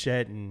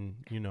shedding,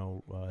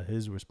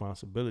 his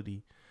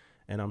responsibility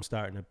and I'm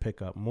starting to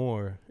pick up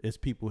more, it's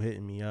people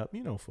hitting me up,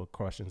 for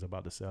questions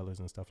about the sellers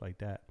and stuff like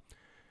that.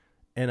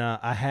 And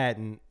I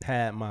hadn't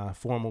had my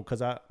formal,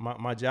 because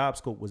my job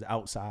scope was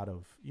outside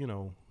of,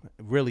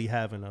 really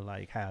having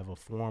to have a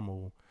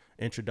formal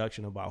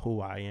introduction about who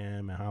I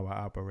am and how I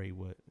operate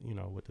with,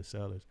 with the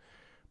sellers.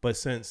 But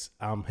since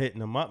I'm hitting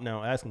them up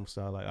now, asking them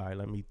stuff all right,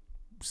 let me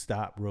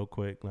stop real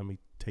quick. Let me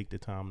take the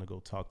time to go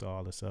talk to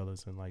all the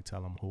sellers and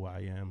tell them who I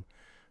am,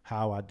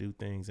 how I do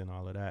things and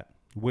all of that,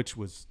 which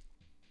was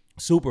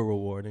super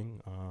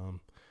rewarding.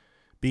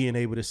 Being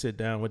able to sit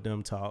down with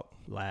them, talk,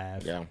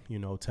 laugh,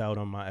 tell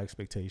them my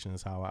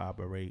expectations, how I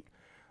operate.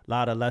 A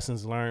lot of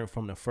lessons learned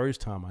from the first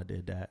time I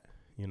did that.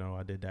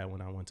 I did that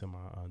when I went to my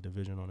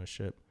division on the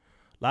ship.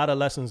 A lot of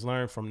lessons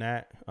learned from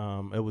that.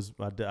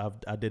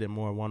 I did it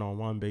more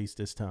one-on-one based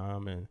this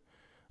time, and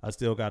I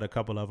still got a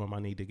couple of them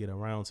I need to get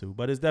around to.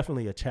 But it's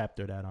definitely a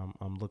chapter that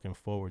I'm looking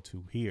forward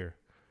to here.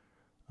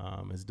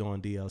 Is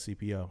doing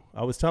DLCPO.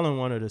 I was telling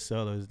one of the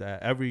sellers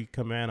that every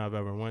command I've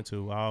ever went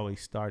to, I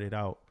always started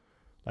out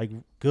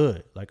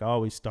good. I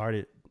always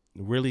started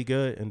really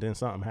good, and then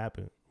something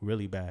happened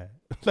really bad.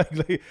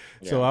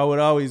 So I would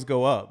always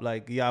go up.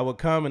 I would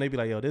come and they'd be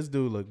like, yo, this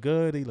dude look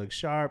good. He look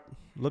sharp.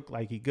 Look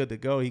like he good to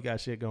go. He got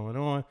shit going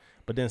on.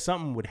 But then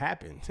something would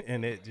happen,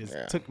 and it just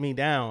took me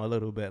down a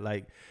little bit.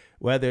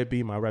 Whether it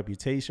be my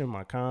reputation,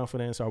 my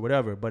confidence, or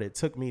whatever, but it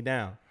took me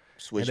down.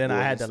 And then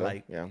I had to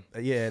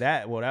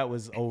that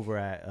was over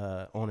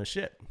at on a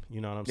ship. You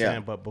know what I'm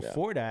saying? But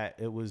before that,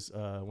 it was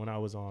when I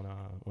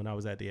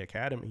was at the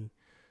academy,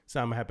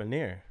 something happened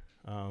there.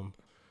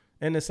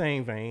 In the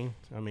same vein,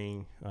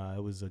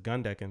 it was a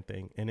gun decking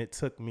thing, and it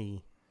took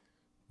me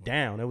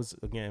down. It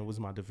was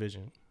my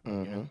division.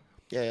 Mm-hmm.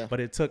 Yeah. But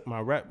it took my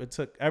rep. It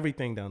took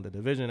everything down, the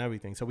division,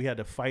 everything. So we had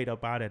to fight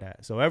up out of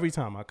that. So every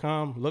time I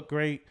come, look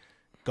great,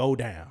 go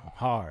down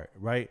hard,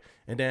 right?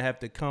 And then have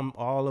to come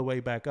all the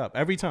way back up.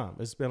 Every time.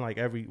 It's been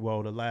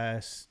the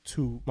last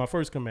two, my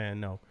first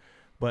command, no.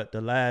 But the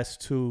last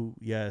two,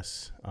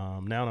 yes.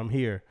 Now I'm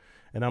here.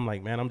 And I'm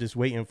like, man, I'm just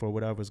waiting for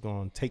whatever's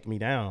going to take me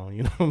down.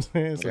 You know what I'm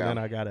saying? So then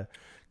I got to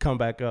come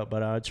back up.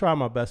 But I try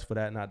my best for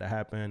that not to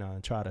happen.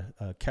 I try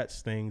to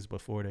catch things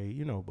before they,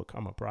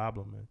 become a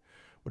problem and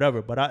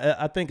whatever. But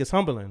I think it's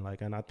humbling.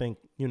 And I think,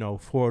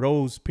 for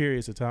those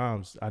periods of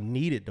times, I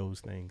needed those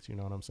things. You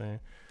know what I'm saying?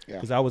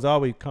 Because I was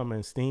always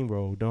coming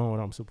steamroll, doing what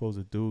I'm supposed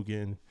to do,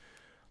 getting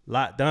a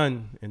lot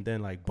done. And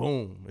then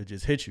boom, it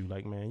just hits you.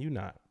 Man, you're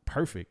not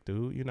perfect,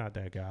 dude. You're not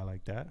that guy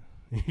like that.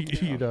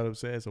 You know what I'm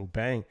saying? So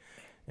bang.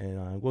 And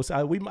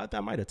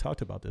I might have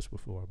talked about this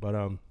before, but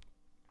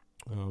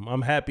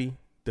I'm happy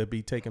to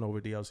be taking over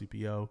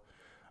DLCPO.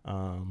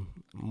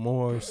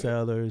 More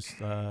sellers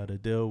to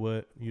deal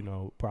with,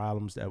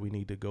 problems that we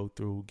need to go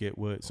through, get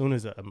with. Soon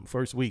as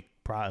first week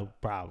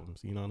problems,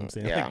 you know what I'm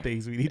saying?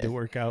 Things we need to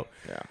work out.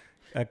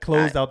 I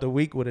closed out the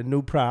week with a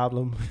new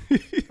problem.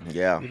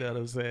 You know what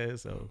I'm saying?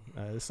 So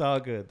it's all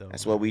good though.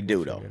 That's what we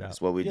do though.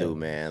 That's what we do,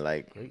 man.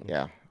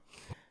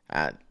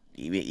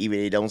 Even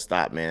it don't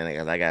stop,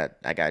 man.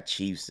 I got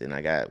Chiefs and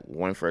I got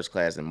one first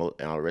class and all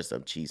the rest of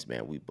them Chiefs,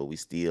 man. We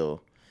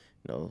still,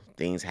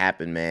 things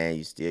happen, man.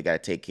 You still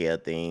got to take care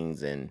of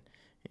things, and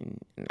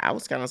I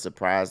was kind of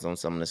surprised on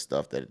some of the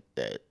stuff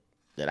that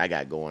I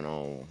got going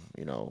on,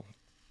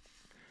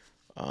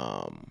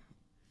 um,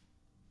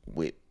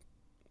 with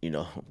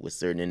with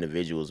certain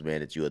individuals, man,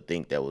 that you would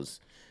think that was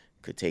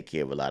could take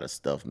care of a lot of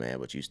stuff, man.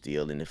 But you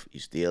still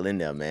in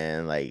there,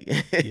 man. Like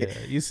Yeah,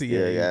 you see,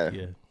 still got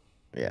yeah.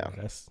 yeah,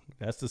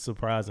 That's the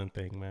surprising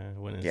thing, man.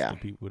 When it's yeah, the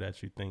people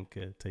that you think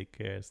could take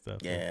care of stuff.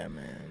 And yeah,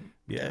 man.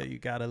 yeah, Yeah, you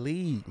gotta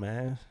lead,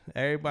 man.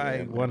 yeah,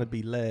 Everybody want to man.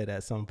 be led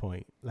at some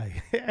point.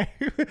 Like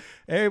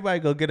everybody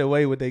go get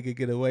away what they could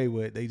get away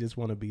with. They just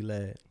want to be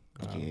led.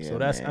 So Yeah,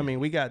 that's, I man. mean,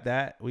 we got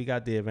that. We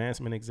got the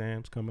advancement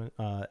exams coming.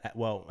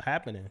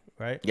 Happening,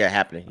 right? Yeah,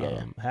 happening. Yeah,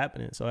 yeah.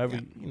 Happening. So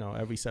Yeah.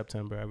 every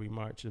September, every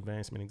March,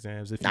 advancement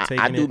exams. If you're I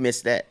taking do it,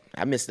 miss that.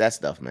 I miss that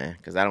stuff, man,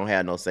 because I don't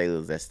have no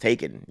sailors that's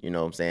taking, what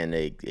I'm saying,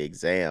 the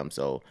exam.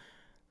 So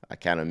I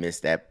kind of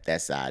miss that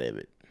side of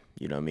it.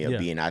 You know what I mean? Of yeah,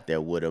 being out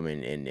there with them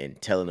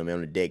and telling them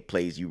on the deck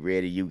plays, you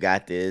ready, you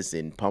got this,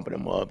 and pumping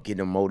them up, getting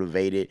them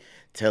motivated,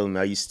 telling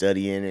them, are you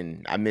studying?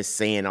 And I miss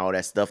saying all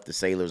that stuff to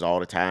sailors all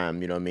the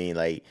time. You know what I mean?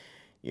 Like,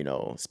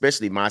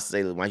 especially my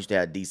sailors, when I used to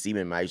have DC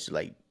men, I used to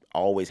like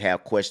always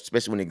have questions,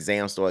 especially when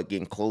exams started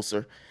getting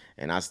closer.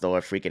 And I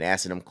started freaking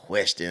asking them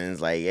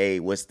questions like, hey,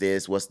 what's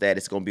this? What's that?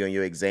 It's going to be on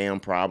your exam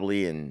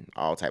probably, and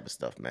all type of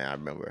stuff, man. I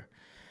remember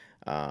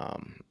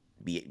um,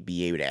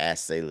 be able to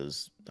ask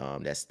sailors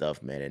that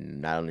stuff, man.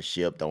 And not on the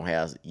ship, don't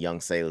have young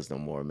sailors no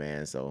more,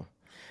 man. So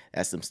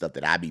that's some stuff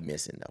that I be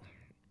missing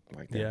though,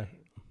 right there. yeah.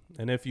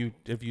 And if you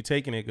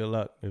taking it, good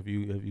luck. If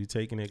you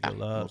taking it, Yeah, good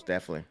luck. most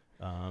definitely.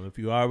 If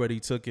you already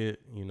took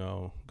it,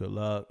 good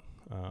luck.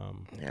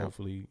 Yeah,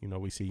 Hopefully,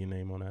 we see your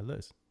name on that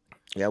list.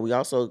 yeah. We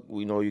also,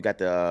 you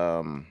got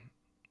um,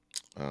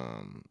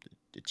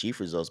 the chief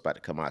results about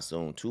to come out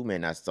soon too,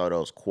 man. I saw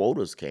those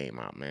quotas came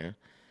out, man.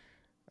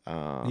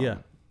 Yeah,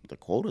 The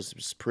quotas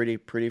was pretty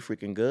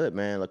freaking good,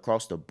 man,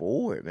 across the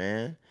board,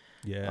 man.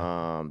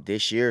 yeah,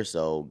 This year,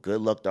 so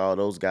good luck to all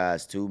those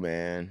guys too,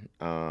 man.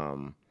 yeah.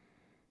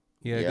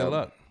 Good Yeah,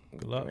 luck.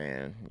 Good luck.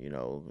 man.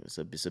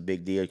 It's a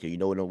big deal because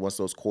once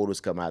those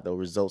quotas come out, the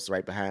results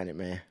right behind it,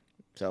 man.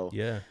 So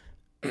Yeah,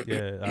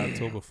 yeah.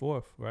 October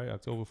 4th, right?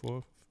 October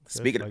 4th, 5th,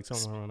 speaking like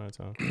somewhere around that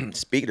time.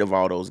 speaking of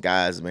all those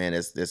guys, man,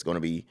 that's going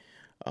to be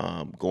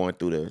going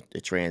through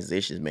the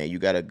transitions, man. You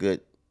got a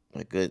good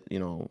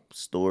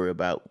story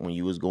about when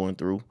you was going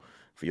through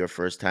for your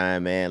first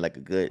time, man. Like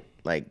a good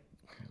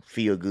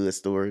feel good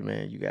story,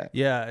 man. You got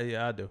Yeah,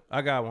 yeah. I do.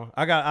 I got one.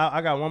 I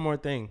got one more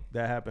thing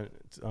that happened.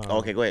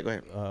 okay. Go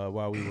ahead.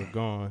 While we were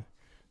gone,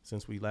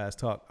 since we last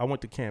talked, I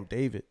went to Camp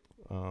David.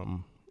 I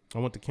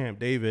went to Camp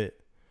David,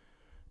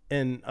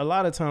 and a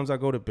lot of times I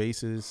go to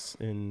bases,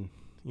 and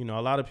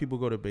a lot of people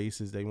go to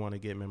bases. They want to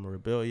get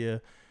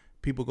memorabilia.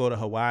 People go to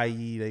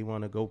Hawaii. They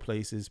want to go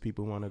places.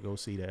 People want to go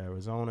see the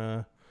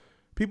Arizona.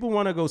 People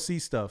want to go see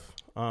stuff.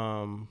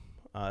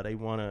 They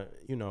want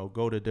to,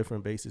 go to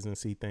different bases and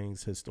see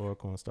things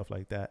historical and stuff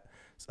like that.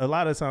 So a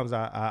lot of times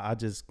I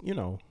just,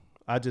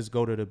 I just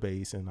go to the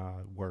base and I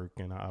work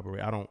and I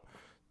operate. I don't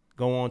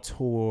go on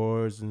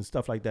tours and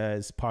stuff like that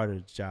as part of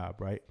the job,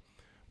 right?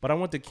 But I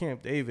went to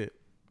Camp David,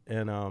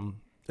 and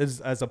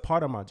as a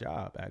part of my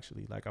job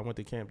actually. Like I went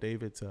to Camp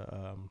David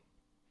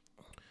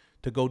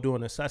to go do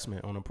an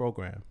assessment on a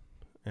program,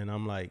 and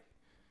I'm like,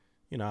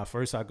 at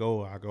first I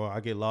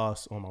get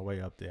lost on my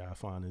way up there.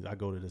 I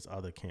go to this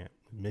other camp,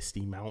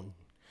 Misty Mountain.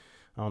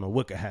 I don't know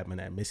what could happen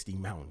at Misty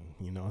Mountain.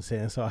 You know what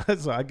I'm saying?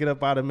 So I get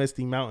up out of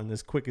Misty Mountain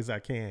as quick as I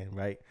can,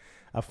 right?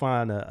 I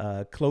find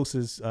a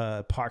closest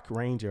park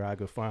ranger I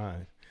could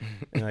find.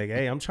 And like,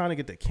 hey, I'm trying to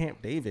get to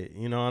Camp David,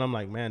 and I'm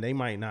like, man, they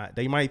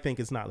might think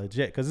it's not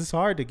legit because it's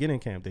hard to get in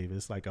Camp David.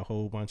 It's like a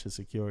whole bunch of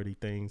security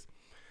things.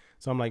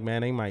 So I'm like,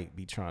 man, they might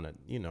be trying to,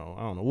 I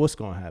don't know what's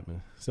going to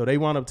happen. So they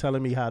wound up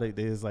telling me how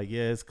it's like,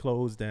 yeah, it's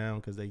closed down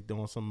because they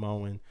doing some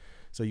mowing.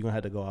 So you're going to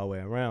have to go all the way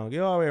around.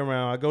 Get all the way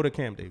around. I go to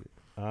Camp David.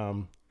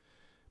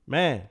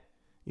 Man,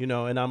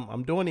 and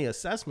I'm doing the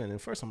assessment.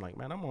 And first I'm like,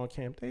 man, I'm on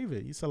Camp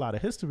David. It's a lot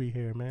of history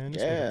here, man.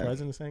 This is where the Yeah.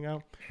 presidents hang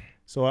out.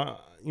 So,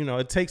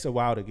 it takes a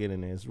while to get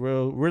in there. It's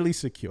really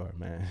secure,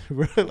 man.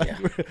 Yeah.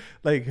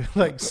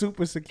 like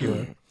super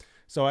secure.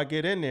 So I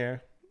get in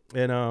there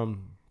and,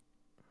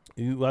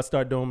 I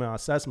start doing my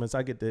assessments.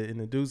 I get and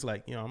the dude's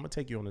like, I'm gonna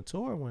take you on a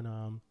tour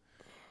when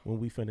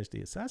we finish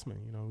the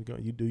assessment.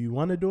 Do you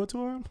want to do a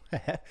tour?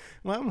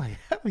 Well, I'm like,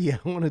 hell yeah,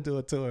 I want to do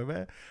a tour,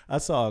 man. I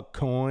saw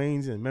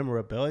coins and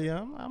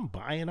memorabilia. I'm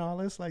buying all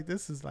this.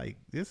 This is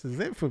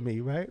it for me,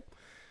 right?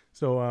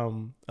 So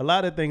a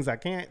lot of things I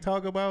can't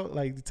talk about,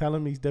 like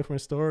telling me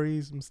different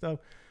stories and stuff.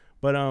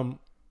 But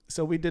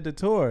so we did the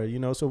tour,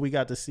 so we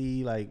got to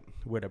see like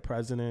where the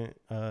president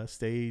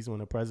stays when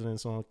the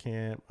president's on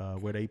camp,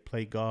 where they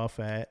play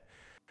golf at,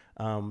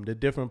 the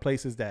different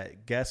places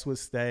that guests would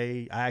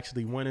stay. I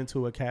actually went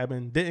into a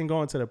cabin, didn't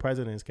go into the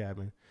president's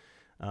cabin,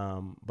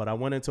 but I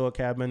went into a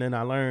cabin and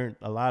I learned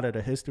a lot of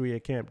the history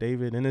of Camp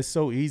David. And it's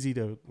so easy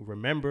to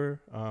remember,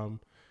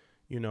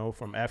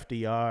 from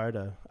FDR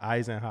to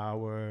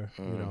Eisenhower,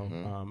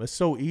 it's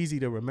so easy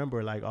to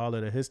remember like all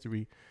of the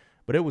history.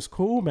 But it was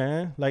cool,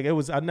 man. Like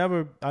I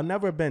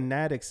never been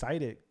that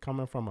excited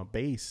coming from a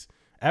base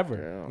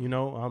ever,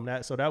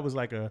 Yeah. so that was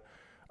like a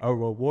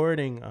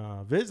rewarding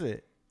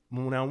visit.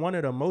 now one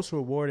of the most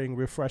rewarding,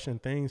 refreshing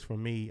things for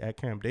me at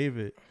Camp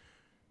David,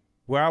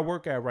 where I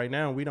work at right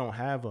now, we don't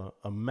have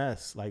a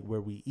mess like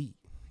where we eat.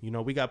 You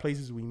know, we got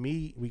places we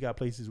meet, we got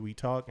places we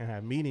talk and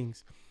have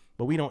meetings,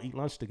 but we don't eat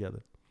lunch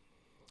together.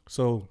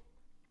 So,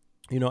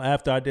 you know,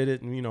 after I did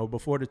it, you know,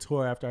 before the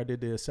tour, after I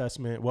did the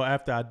assessment, well,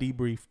 after I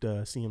debriefed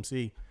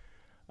CMC,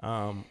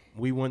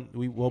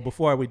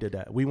 before we did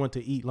that, we went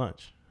to eat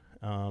lunch.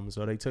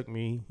 So they took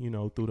me, you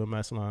know, through the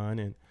mess line,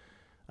 and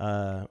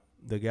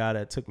the guy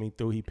that took me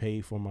through, he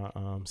paid for my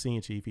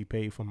senior chief. He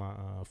paid for my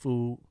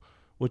food,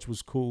 which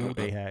was cool.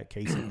 They had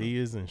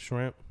quesadillas and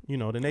shrimp. You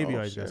know, the Navy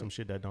always got some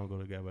shit that don't go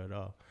together at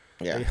all.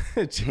 Yeah.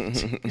 Chicken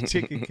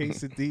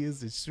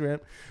quesadillas and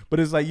shrimp. But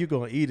it's like, you're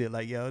going to eat it.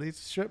 Like, yo,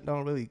 these shrimp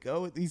don't really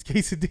go with these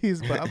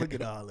quesadillas, but I'm going to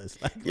get all this.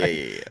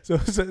 Yeah.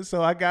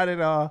 So I got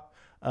it all.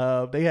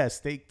 They had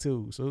steak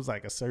too, so it was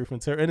like a surf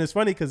and turf. And it's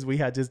funny because we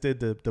had just did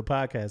the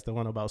podcast, the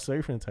one about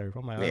surf and turf.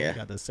 I'm like, oh, we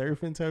got the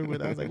surf and turf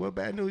with. I was like, what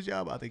bad news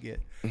y'all about to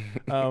get?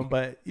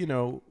 But you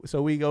know,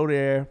 so we go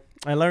there.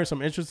 I learned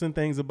some interesting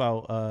things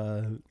about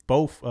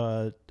both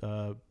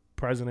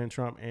President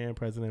Trump and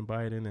President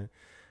Biden, and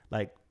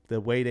like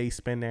the way they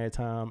spend their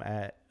time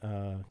at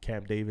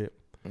Camp David.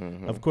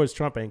 Mm-hmm. Of course,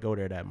 Trump ain't go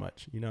there that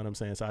much. You know what I'm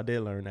saying? So I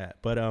did learn that.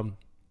 But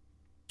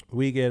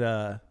we get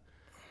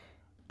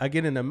I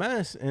get in the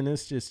mess, and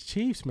it's just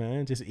Chiefs,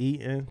 man, just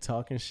eating,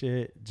 talking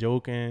shit,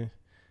 joking,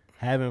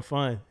 having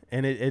fun.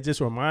 And it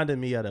just reminded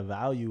me of the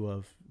value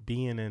of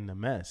being in the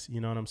mess. You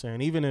know what I'm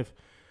saying? Even if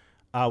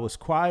I was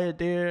quiet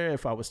there,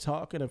 if I was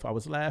talking, if I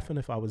was laughing,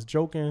 if I was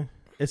joking,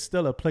 it's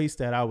still a place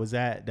that I was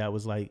at that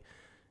was like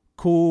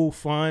cool,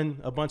 fun,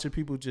 a bunch of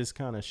people just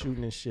kind of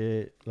shooting and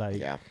shit.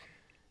 Like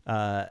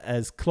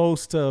as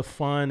close to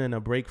fun and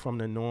a break from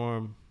the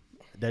norm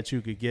that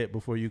you could get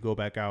before you go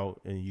back out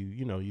and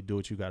you do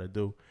what you got to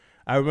do.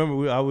 I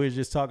remember I was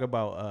just talking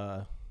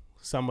about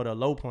some of the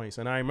low points,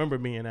 and I remember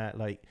being at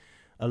like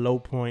a low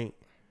point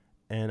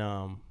and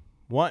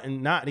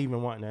not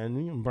even wanting,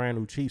 and even brand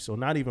new Chiefs, so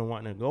not even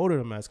wanting to go to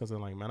the mess because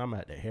I'm like, man, I'm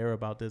gonna have to hear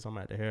about this.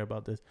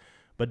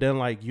 But then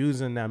like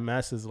using that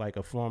mess as like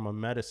a form of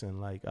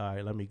medicine, like, all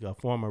right, let me go, a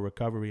form of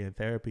recovery and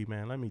therapy,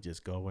 man. Let me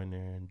just go in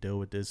there and deal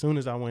with this. As soon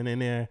as I went in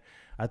there,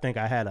 I think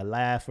I had a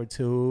laugh or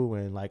two,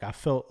 and like I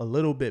felt a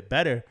little bit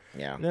better.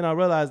 Yeah. And then I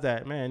realized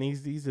that, man,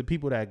 these are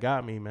people that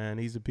got me, man.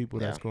 These are people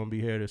that's going to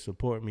be here to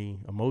support me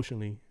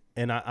emotionally.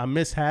 And I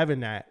miss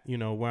having that, you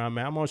know, where I'm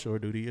at. I'm on shore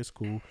duty. It's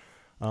cool.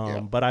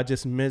 But I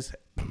just miss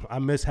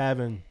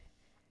having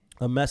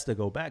a mess to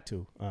go back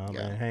to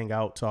and hang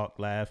out, talk,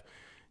 laugh.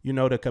 You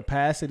know, the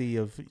capacity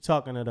of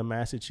talking to the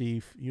Master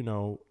Chief, you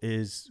know,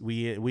 is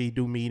we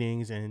do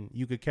meetings, and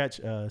you could catch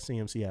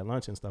CMC at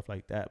lunch and stuff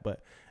like that.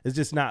 But it's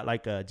just not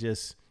like a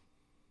just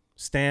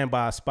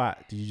standby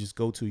spot you just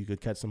go to. You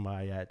could catch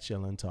somebody at,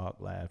 chill and talk,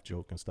 laugh,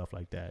 joke, and stuff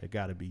like that.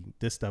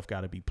 This stuff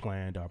got to be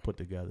planned or put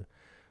together.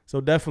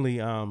 So definitely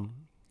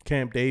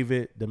Camp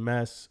David, the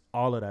mess,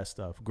 all of that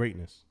stuff,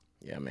 greatness.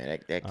 Yeah, man,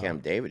 that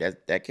Camp David,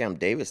 that Camp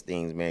Davis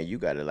things, man, you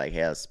got to like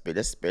have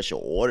that's special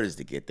orders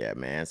to get there,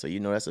 man. So, you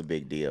know, that's a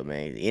big deal,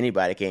 man.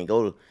 Anybody can't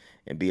go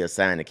and be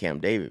assigned to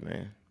Camp David,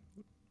 man.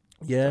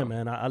 Yeah,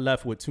 man, I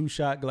left with 2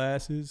 shot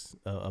glasses,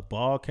 a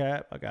ball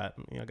cap. I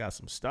got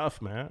some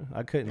stuff, man.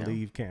 I couldn't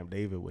leave Camp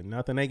David with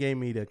nothing. They gave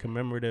me the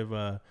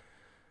commemorative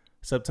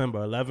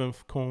September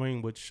 11th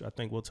coin, which I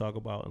think we'll talk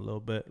about in a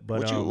little bit.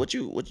 But what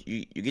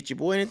you get your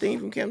boy anything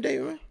from Camp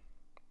David, man?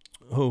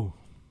 Who?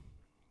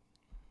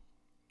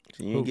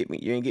 So you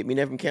ain't get me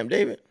nothing from Camp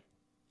David?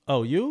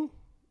 Oh, you?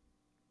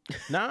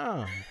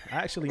 Nah,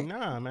 actually,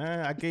 nah,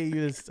 man. I gave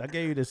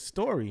you this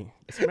story,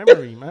 this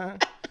memory, man.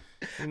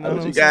 You know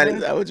what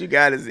you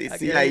got is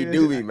see how you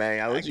do me,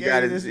 man. I want you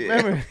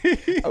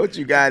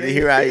guys to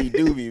hear how you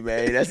do me,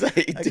 man. That's how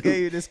you do. I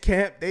gave you this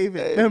Camp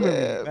David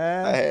memory,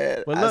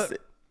 man. But look,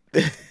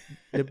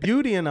 the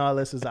beauty in all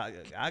this is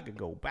I could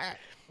go back.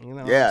 You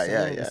know, yeah.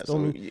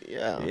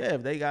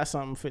 If they got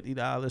something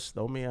 $50,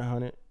 throw me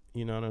 $100.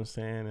 You know what I'm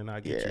saying? And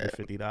I get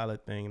you the $50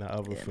 thing, the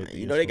other 50. Man.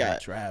 You know they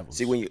got travel.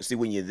 See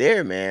when you're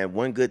there, man.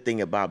 One good thing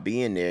about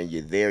being there, and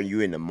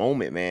you're in the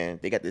moment, man.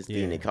 They got this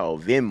thing they call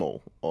Venmo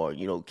or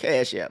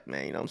Cash App,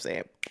 man. You know what I'm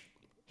saying?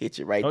 Hit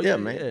you right there,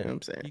 man. You know what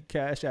I'm saying? You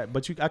Cash App,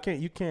 but you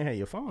can't have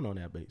your phone on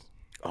that base.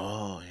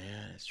 Oh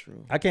yeah, that's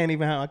true. I couldn't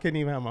even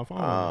have my phone.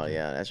 Oh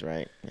yeah, that's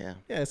right.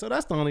 Yeah. So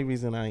that's the only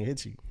reason I ain't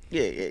hit you.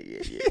 Yeah.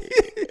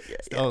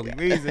 It's the only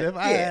reason. If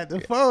I had the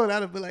phone,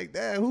 I'd have been like,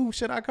 "Damn, who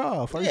should I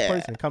call? First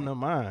person come to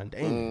mind."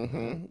 Damn.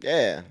 Mm-hmm.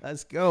 Yeah.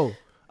 Let's go.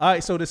 All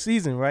right. So the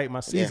season, right?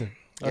 My season.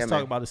 Let's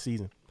talk about the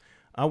season.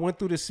 I went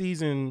through the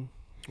season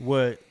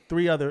with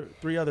three other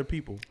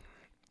people.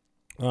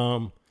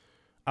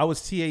 I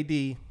was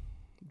TAD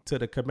to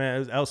the command.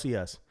 It was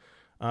LCS.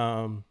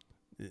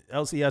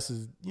 LCS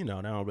is, they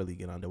don't really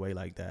get underway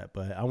like that,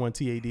 but I want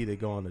TAD to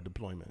go on the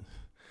deployment.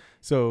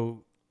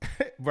 So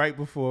right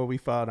before we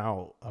found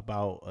out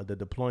about the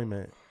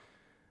deployment,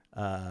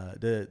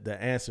 the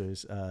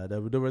answers,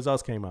 the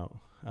results came out,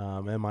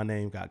 and my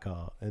name got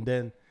called. And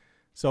then,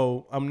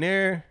 so I'm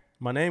there,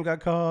 my name got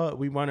called.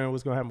 We wondering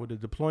what's going to happen with the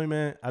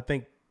deployment. I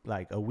think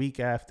like a week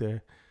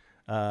after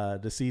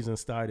the season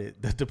started,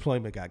 the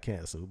deployment got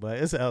canceled. But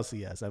it's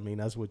LCS. I mean,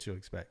 that's what you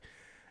expect.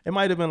 It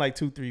might have been like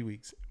 2-3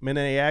 weeks. And then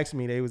they asked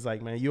me, they was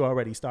like, man, you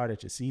already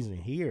started your season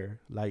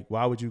here. Like,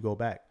 why would you go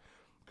back?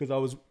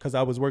 Because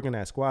I was working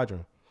at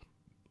Squadron.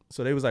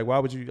 So they was like, why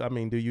would you, I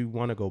mean, do you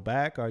want to go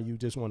back or you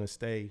just want to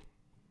stay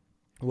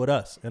with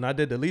us? And I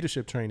did the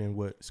leadership training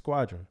with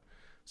Squadron.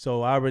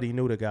 So I already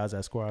knew the guys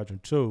at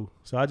Squadron too.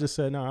 So I just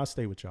said, no, I'll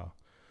stay with y'all.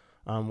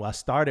 I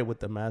started with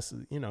the mess.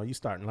 You know, you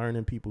start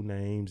learning people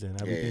names and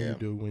everything you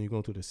do when you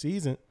go through the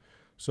season.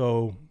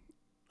 So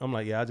I'm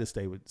like, yeah, I just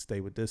stay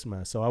with this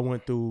mess. So I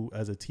went through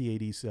as a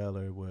TAD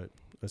seller with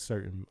a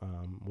certain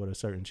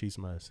Chiefs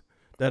mess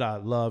that I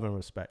love and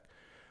respect.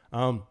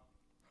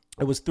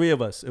 It was 3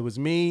 of us. It was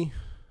me.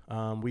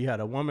 We had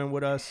a woman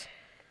with us,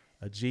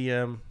 a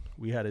GM.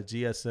 We had a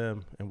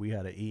GSM and we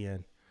had an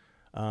EN.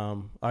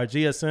 Our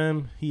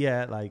GSM, he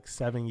had like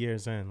 7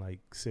 years in, like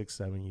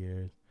 6-7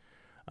 years.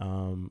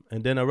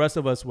 And then the rest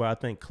of us were, I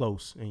think,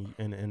 close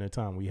in the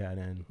time we had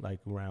in, like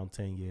around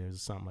 10 years or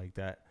something like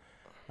that.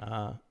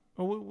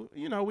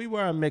 We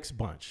were a mixed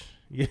bunch.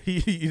 You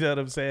know what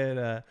I'm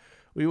saying?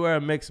 We were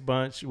a mixed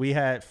bunch. We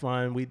had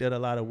fun. We did a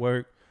lot of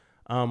work.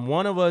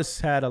 One of us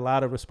had a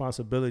lot of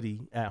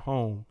responsibility at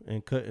home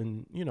and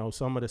couldn't,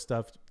 some of the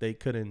stuff they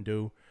couldn't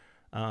do.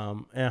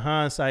 In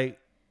hindsight,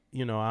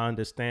 I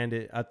understand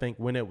it. I think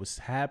when it was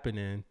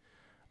happening,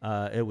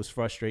 it was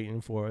frustrating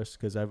for us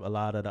because a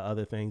lot of the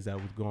other things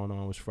that was going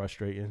on was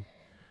frustrating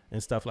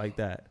and stuff like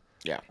that.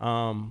 Yeah.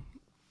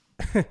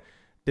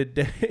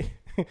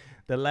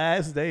 The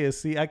last day of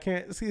I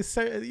can't see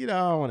certain, I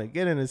don't want to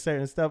get into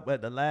certain stuff,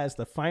 but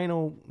the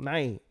final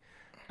night,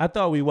 I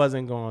thought we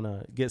wasn't going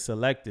to get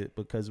selected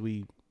because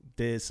we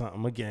did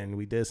something again.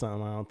 We did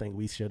something I don't think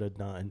we should have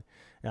done.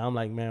 And I'm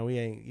like, man, we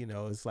ain't,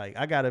 it's like,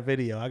 I got a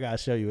video I got to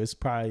show you. It's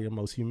probably the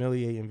most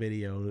humiliating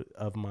video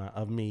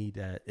of me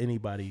that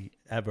anybody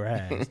ever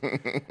has.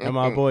 And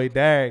my boy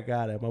Derek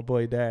got it. My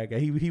boy Derek,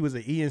 he was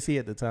an ENC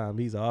at the time.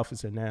 He's an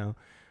officer now.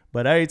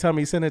 But every time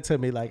he sent it to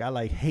me, like,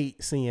 I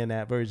hate seeing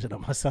that version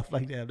of myself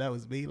like that. That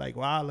was me. Like,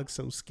 wow, I look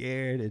so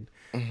scared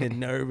and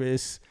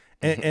nervous.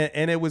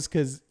 And it was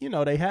because,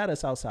 they had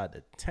us outside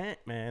the tent,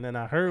 man. And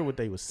I heard what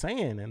they was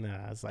saying. And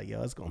I was like,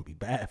 yo, it's going to be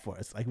bad for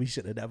us. Like, we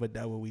should have never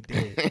done what we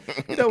did.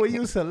 When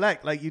you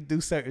select, like, you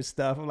do certain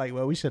stuff. I'm like,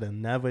 well, we should have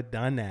never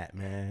done that,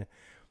 man.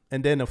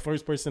 And then the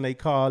first person they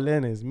call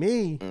in is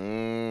me.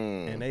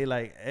 And they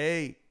like,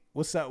 hey,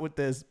 what's up with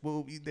this?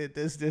 Boo, you did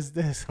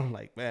this. I'm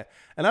like, man.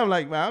 And I'm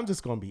like, man, I'm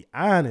just going to be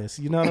honest.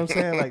 You know what I'm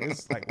saying? Like,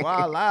 it's like,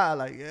 why lie?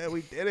 Like, yeah,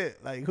 we did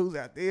it. Like, whose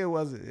idea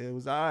was it? It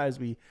was ours.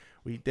 We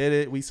did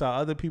it. We saw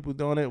other people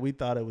doing it. We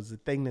thought it was the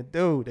thing to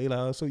do. They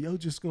like, so yo,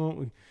 just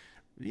going,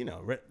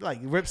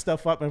 rip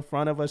stuff up in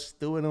front of us,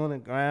 threw it on the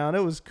ground. It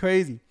was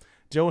crazy.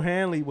 Joe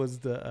Hanley was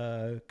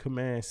the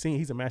command senior.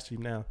 He's a master chief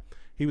now.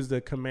 He was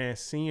the command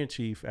senior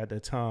chief at the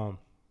time.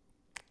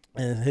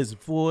 And his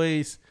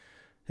voice,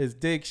 his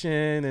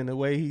diction, and the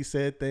way he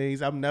said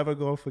things, I'm never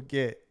going to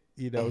forget.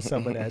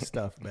 Some of that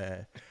stuff,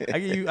 man. I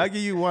give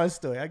you one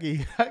story.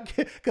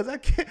 Because I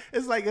can't.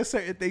 It's like a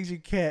certain things you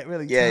can't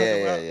really talk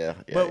about. Yeah.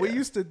 But we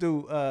used to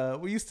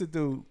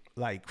do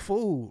like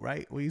food,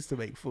 right? We used to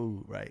make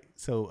food, right?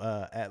 So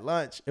at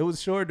lunch, it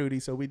was shore duty,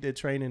 so we did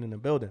training in the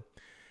building,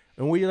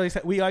 and we always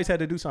had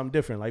to do something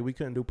different. Like we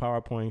couldn't do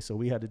PowerPoint, so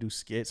we had to do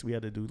skits. We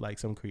had to do like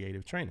some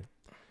creative training.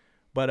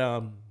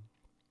 But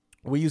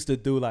we used to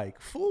do like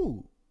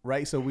food,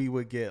 right? So we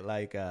would get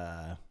like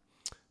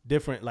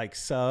different like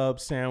sub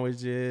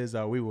sandwiches,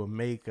 or we would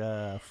make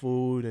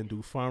food and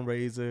do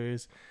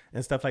fundraisers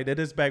and stuff like that.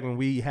 This is back when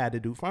we had to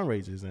do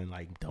fundraisers and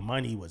like the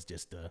money was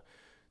just the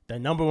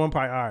number one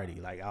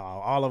priority. Like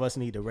all of us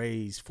need to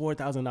raise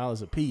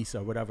 $4,000 a piece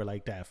or whatever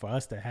like that for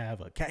us to have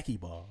a khaki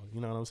ball.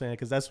 You know what I'm saying?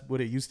 Because that's what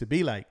it used to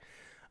be like.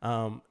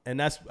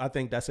 And I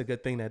think that's a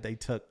good thing that they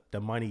took the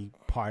money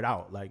part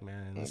out. Like,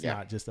 man, it's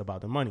not just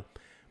about the money.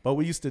 But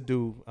we used to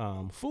do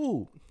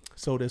food.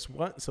 So this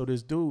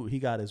dude, he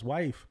got his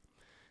wife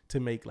to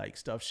make like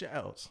stuffed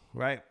shells,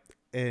 right?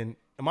 And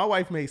my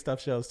wife made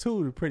stuffed shells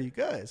too, pretty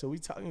good. So we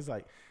talking, he's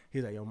like,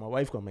 yo, my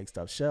wife gonna make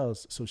stuffed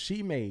shells. So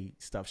she made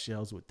stuffed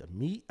shells with the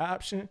meat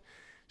option.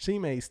 She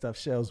made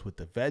stuffed shells with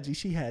the veggie.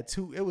 She had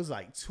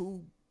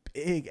two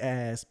big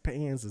ass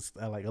pans,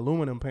 like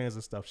aluminum pans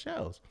of stuffed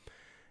shells.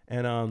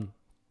 And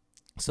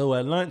so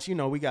at lunch,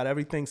 we got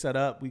everything set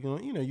up. We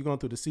going, you're going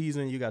through the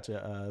season. You got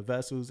your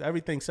vessels,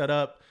 everything set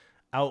up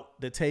out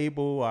the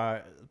table,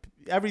 or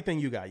everything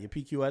you got, your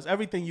PQS,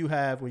 everything you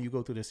have when you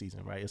go through the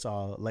season, right? It's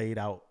all laid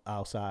out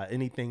outside.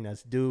 Anything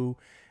that's due,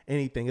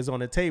 anything is on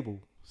the table.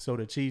 So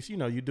the Chiefs,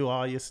 you do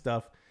all your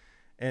stuff,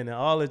 and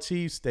all the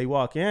Chiefs, they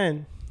walk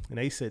in and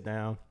they sit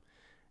down,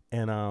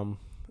 and I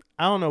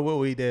don't know what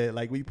we did.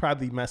 Like we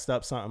probably messed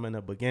up something in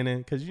the beginning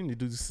because you need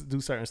to do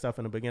certain stuff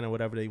in the beginning,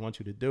 whatever they want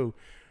you to do,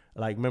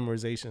 like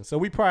memorization. So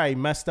we probably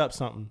messed up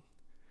something.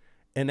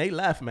 And they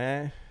left,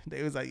 man.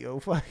 They was like,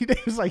 yo, fuck.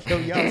 They was like, yo,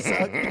 y'all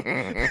suck.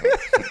 They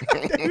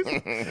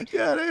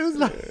was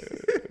like,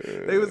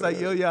 They was like,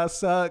 yo, y'all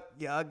suck,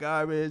 y'all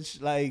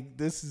garbage. Like,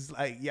 this is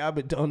like, y'all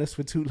been doing this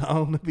for too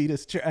long to be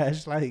this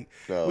trash. Like,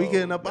 we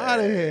getting up out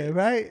of here,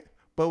 right?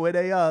 But when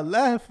they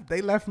left,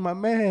 they left my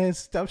man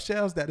stuffed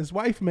shells that his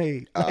wife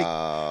made, like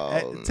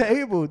at the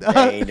table. Dog.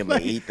 They ain't even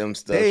like, eat them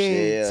stuffed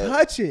they shells. ain't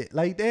touch it.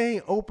 Like, they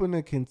ain't open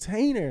the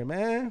container,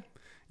 man.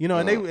 You know,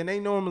 and they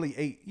normally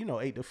ate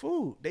the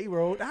food. They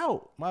rolled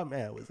out. My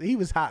man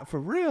was hot for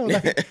real.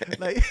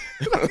 Like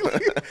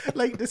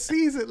the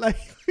season, like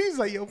he's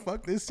like, yo,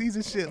 fuck this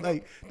season shit.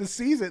 Like the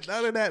season,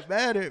 none of that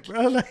mattered,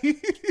 bro. Like he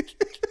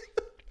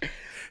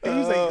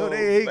was like, yo,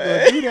 they ain't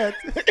gonna do that.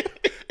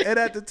 And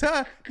at the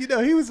time, you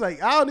know, he was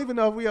like, I don't even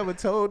know if we ever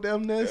told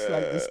them this,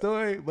 like the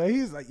story, but he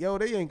was like, yo,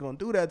 they ain't gonna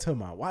do that to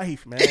my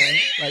wife, man.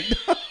 Like.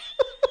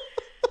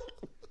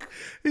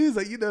 He was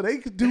like, you know, they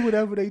could do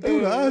whatever they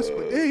do to us,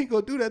 but they ain't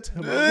gonna do that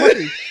to my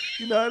wife.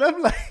 You know, and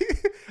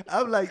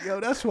I'm like,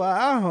 yo, that's why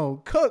I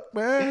don't cook,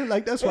 man.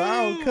 Like that's why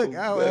I don't cook.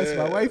 I don't ask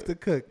my wife to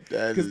cook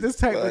because this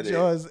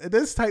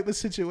type of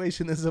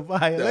situation is a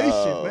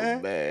violation,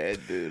 man.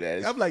 Dude,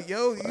 that's I'm like,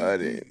 yo,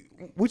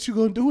 what you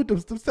gonna do with them?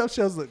 Them stuffed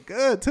shells look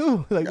good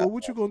too. Like, well,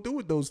 what you gonna do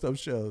with those stuffed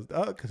shells,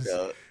 dog?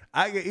 Because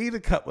I can eat a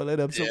couple of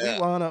them. So we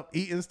wound up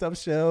eating stuffed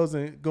shells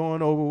and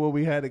going over what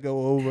we had to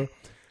go over.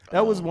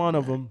 That was one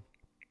of them.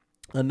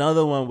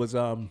 Another one was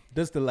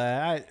this the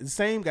last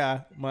same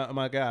guy,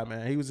 my guy,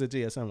 man. He was a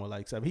GSM with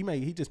like 7.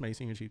 He just made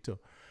Senior Chief too.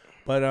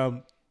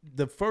 But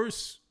the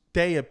first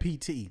day of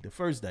PT, the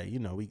first day, you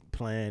know, we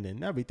planned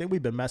and everything.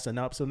 We've been messing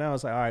up. So now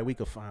it's like, all right, we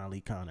could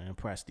finally kind of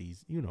impress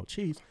these, you know,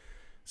 Chiefs.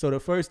 So the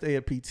first day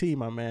of PT,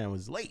 my man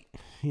was late.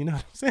 You know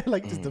what I'm saying?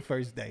 Like, this is the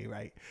first day,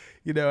 right?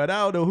 You know, and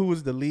I don't know who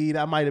was the lead.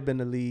 I might have been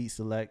the lead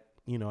select,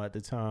 you know, at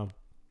the time.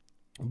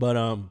 But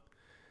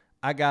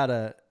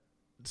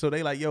so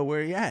they like, yo,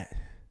 where he at?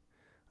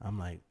 I'm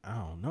like, I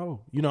don't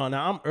know. You know,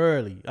 now I'm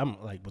early.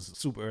 I'm like, was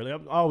super early.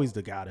 I'm always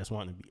the guy that's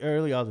wanting to be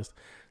early.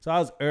 So I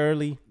was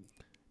early,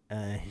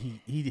 and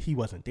he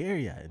wasn't there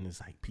yet. And it's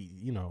like,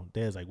 you know,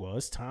 Dad's like, well,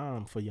 it's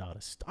time for y'all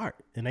to start.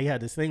 And they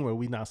had this thing where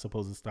we not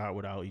supposed to start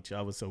without each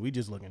other. So we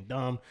just looking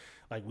dumb.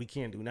 Like, we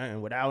can't do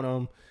nothing without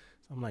him.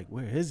 So I'm like,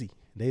 where is he?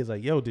 They's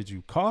like, yo, did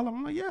you call him?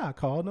 I'm like, yeah, I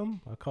called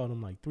him. I called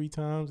him like 3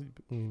 times.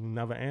 He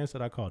never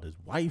answered. I called his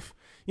wife.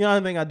 You know, I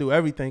think I do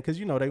everything because,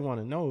 you know, they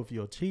want to know if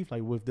you're a chief,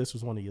 like if this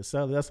was one of your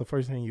sellers. That's the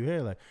first thing you hear.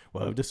 Like,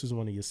 well, if this was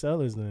one of your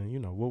sellers, then, you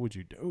know, what would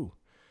you do?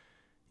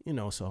 You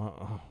know,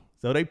 so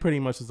they pretty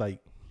much was like,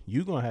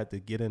 you going to have to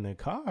get in the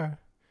car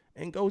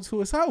and go to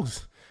his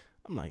house.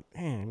 I'm like,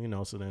 damn, you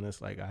know, so then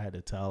it's like I had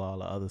to tell all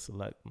the other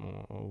select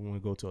when we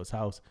go to his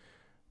house.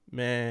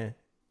 Man,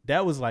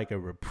 that was like a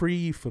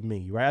reprieve for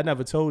me, right? I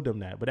never told them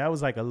that, but that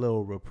was like a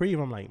little reprieve.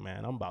 I'm like,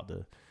 man, I'm about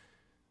to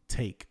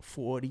take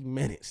 40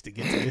 minutes to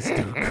get to this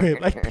dude's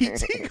crib. Like,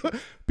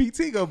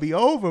 PT gonna be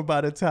over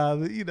by the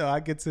time, you know, I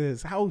get to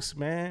his house,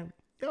 man.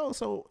 Yo,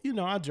 so, you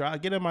know,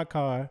 get in my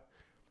car.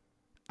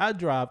 I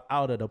drive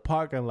out of the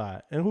parking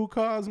lot. And who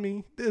calls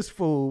me? This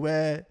fool,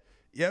 man.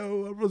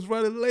 Yo, I was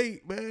running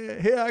late,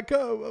 man. Here I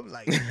come. I'm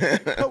like,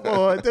 come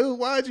on, dude.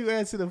 Why'd you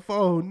answer the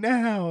phone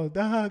now,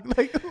 dog?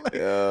 Like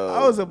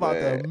I was about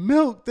to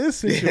milk this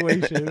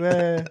situation,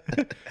 man.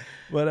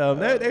 But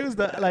that was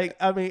the, like,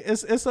 I mean,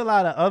 it's a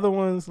lot of other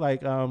ones. Like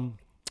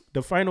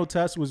the final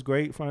test was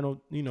great. Final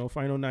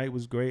night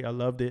was great. I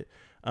loved it.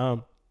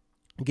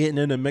 Getting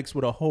in the mix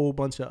with a whole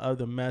bunch of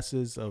other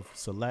messes of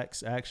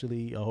selects,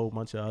 actually, a whole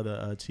bunch of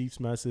other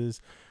Chiefs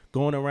messes.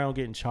 Going around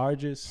getting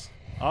charges,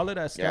 all of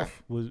that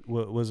stuff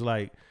was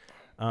like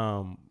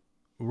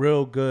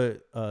real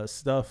good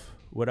stuff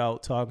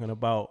without talking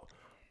about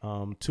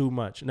too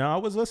much. Now I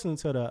was listening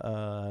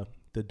to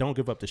the Don't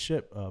Give Up the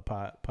Ship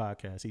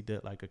podcast. He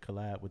did like a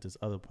collab with this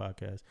other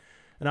podcast,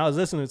 and I was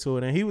listening to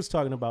it, and he was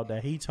talking about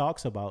that. He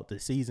talks about the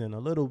season a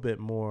little bit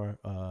more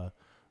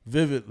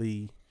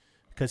vividly.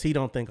 Because he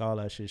don't think all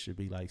that shit should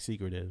be like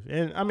secretive.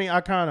 And I mean, I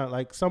kind of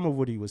like some of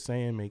what he was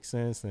saying makes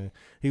sense. And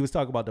he was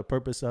talking about the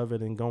purpose of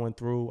it and going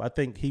through. I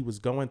think he was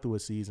going through a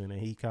season and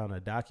he kind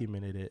of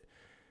documented it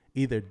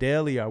either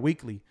daily or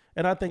weekly.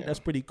 And I think that's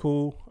pretty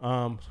cool.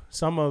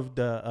 Some of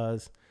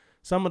the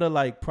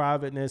like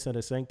privateness and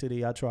the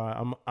sanctity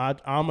I'm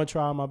gonna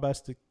try my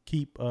best to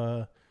keep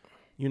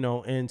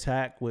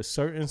intact with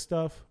certain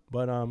stuff.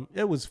 But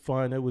it was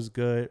fun. It was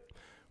good.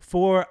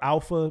 4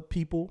 alpha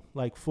people,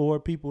 like 4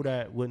 people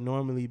that would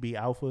normally be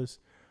alphas,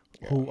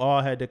 who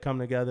all had to come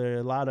together.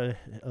 A lot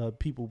of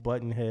people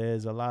butting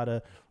heads. A lot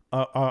of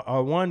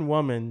our one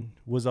woman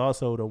was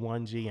also the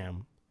one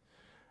GM.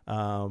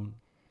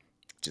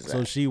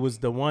 So she was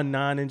the one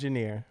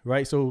non-engineer,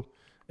 right? So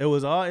it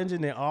was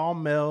all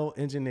male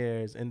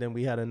engineers, and then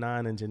we had a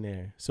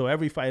non-engineer. So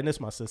every fight, and this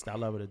is my sister, I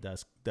love her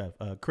to death,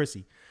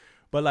 Chrissy.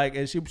 But like,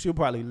 and she'll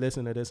probably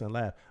listen to this and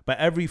laugh. But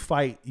every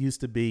fight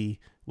used to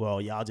be,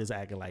 well, y'all just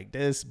acting like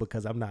this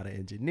because I'm not an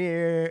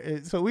engineer.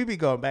 And so we be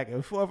going back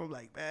and forth. I'm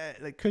like, man,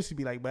 like Chrissy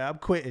be like, man, I'm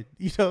quitting.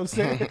 You know what I'm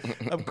saying?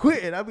 I'm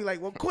quitting. I'll be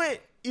like, well,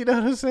 quit. You know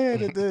what I'm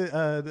saying? And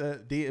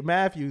the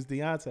Matthews,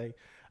 Deontay,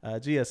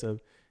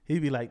 GSM,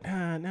 he'd be like,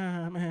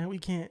 nah, man, we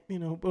can't,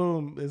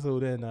 boom. And so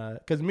then,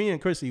 because me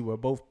and Chrissy were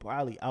both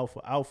probably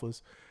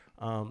alphas.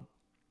 Um,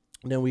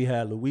 then we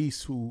had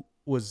Luis, who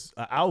was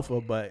an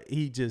alpha, but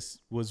he just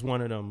was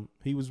one of them.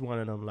 He was one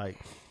of them like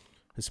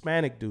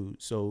Hispanic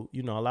dudes. So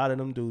a lot of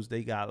them dudes,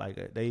 they got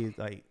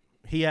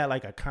he had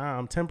like a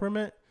calm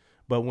temperament.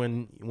 But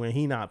when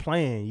he not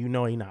playing, he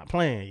not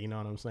playing. You know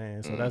what I'm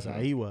saying? So that's how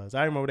he was.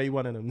 I remember they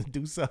wanted him to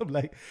do something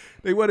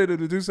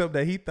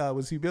that he thought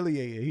was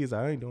humiliating. He's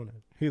like, I ain't doing that.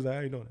 He's like,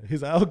 I ain't doing that.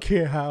 He's like, I don't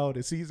care how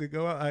the season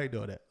go out. I ain't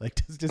doing that. Like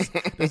that's just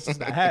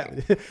not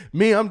happening.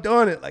 Me, I'm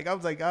doing it. Like I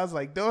was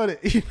like doing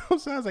it.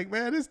 So I was like,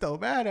 man, this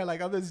don't matter.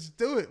 Like I'm just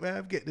do it, man.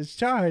 I'm getting this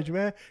charge,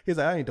 man. He's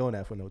like, I ain't doing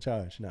that for no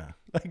charge. Nah,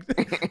 like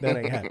that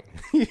ain't happening.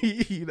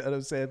 You know what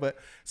I'm saying? But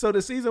so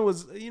the season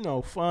was,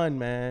 fun,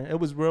 man. It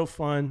was real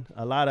fun.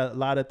 A lot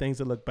of things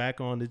to look back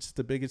on. It's just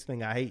the biggest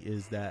thing I hate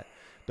is that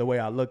the way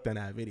I looked in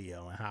that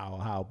video and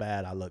how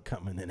bad I look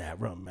coming in that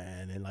room,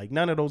 man. And like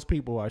none of those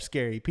people are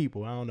scary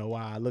people. I don't know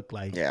why I look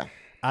like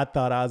I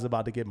thought I was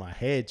about to get my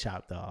head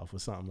chopped off or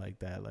something like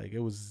that. Like it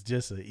was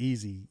just an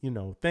easy,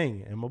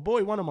 thing. And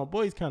one of my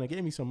boys kind of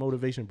gave me some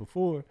motivation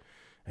before.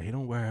 Hey,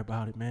 don't worry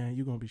about it, man.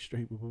 You're gonna be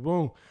straight,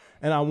 boom.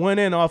 And I went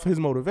in off his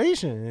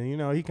motivation,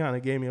 and he kind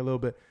of gave me a little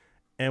bit.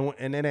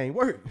 And it ain't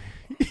work.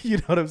 You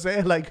know what I'm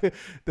saying? Like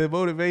the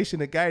motivation,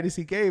 the guidance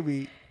he gave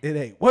me, it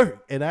ain't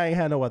work. And I ain't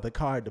had no other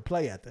card to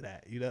play after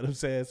that. You know what I'm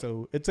saying?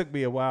 So it took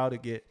me a while to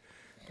get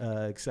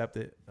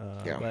accepted.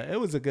 But it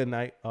was a good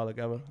night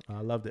altogether.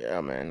 I loved it.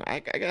 Yeah, man. I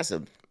got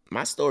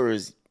my story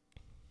is,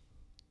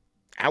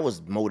 I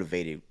was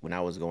motivated when I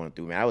was going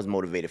through, man. I was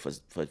motivated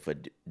for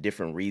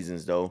different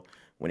reasons, though,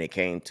 when it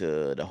came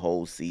to the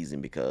whole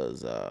season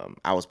because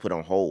I was put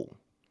on hold.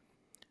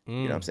 You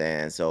know what I'm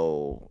saying?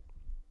 So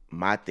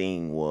my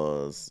thing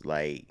was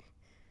like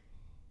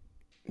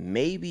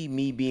maybe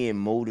me being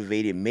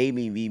motivated,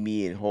 maybe me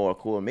being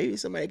hardcore, maybe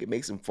somebody could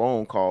make some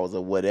phone calls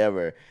or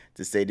whatever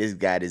to say this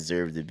guy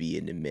deserves to be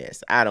in the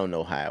mess. I don't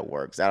know how it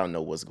works. I don't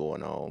know what's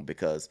going on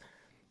because,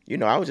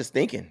 I was just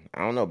thinking.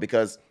 I don't know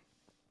because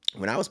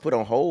when I was put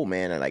on hold,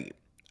 man,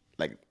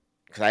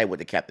 because I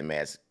went to Captain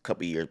Mass a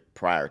couple years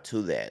prior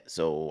to that,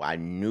 so I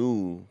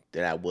knew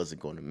that I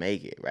wasn't going to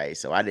make it, right?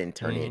 So I didn't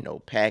turn in no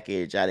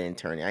package. I didn't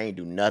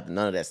do nothing,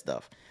 none of that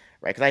stuff,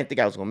 right? Because I didn't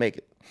think I was going to make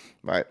it,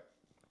 right?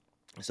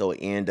 So it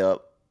ended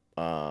up,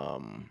 I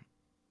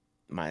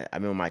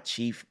remember my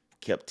chief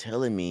kept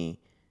telling me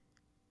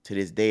to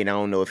this day, and I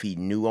don't know if he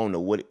knew, I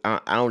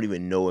don't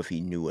even know if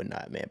he knew or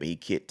not, man, but he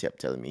kept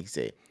telling me, he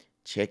said,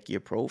 check your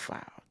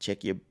profile,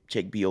 check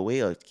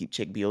BOL,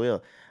 check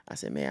BOL. I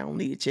said, man, I don't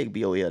need to check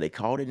BOL. They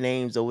called the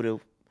names over the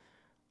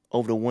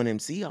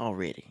 1MC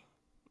already.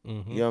 You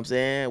know what I'm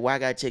saying? Why I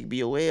gotta check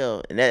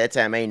BOL? And at that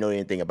time, I ain't know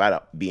anything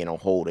about being on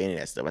hold or any of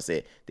that stuff. I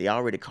said, they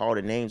already called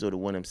the names over the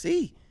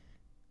 1MC.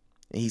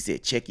 And he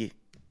said, check it.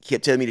 He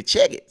kept telling me to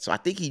check it. So I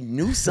think he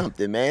knew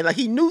something, man. Like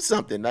he knew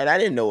something that I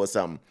didn't know or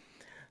something.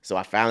 So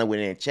I finally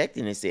went in and checked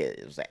it and it said,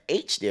 it was an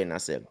H there. And I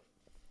said,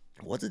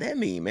 what does that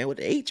mean, man? What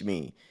the H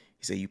mean?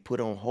 He said, you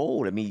put on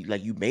hold. I mean,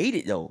 like you made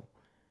it though.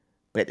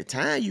 But at the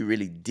time, you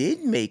really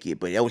did make it.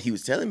 But that's what he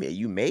was telling me.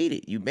 You made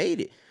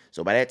it.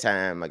 So by that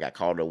time, I got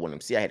called to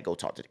 1MC. I had to go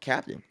talk to the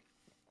captain.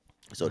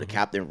 So the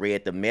captain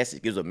read the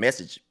message. There was a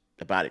message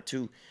about it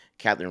too.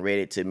 Captain read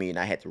it to me, and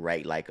I had to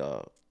write like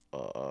I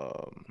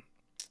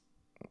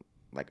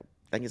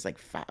think it's like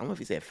five. I don't know if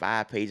he said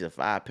 5 pages or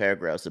 5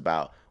 paragraphs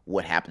about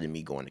what happened to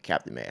me going to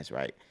Captain Mass,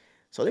 right?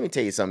 So let me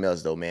tell you something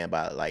else though, man,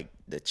 about like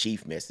the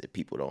chief mess that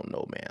people don't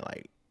know, man.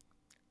 Like,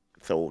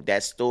 so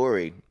that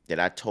story that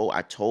I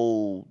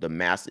told the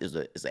master is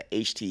a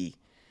HT.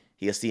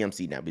 He a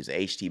CMC now, but he's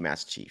a HT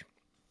Master Chief.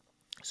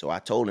 So I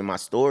told him my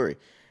story,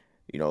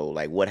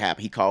 like what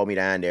happened. He called me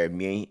down there,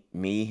 me,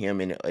 him,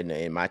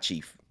 and my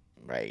chief,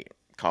 right?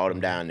 Called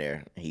him down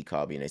there. And he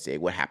called me and they said,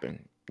 what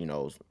happened?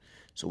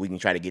 So we can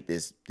try to get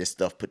this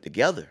stuff put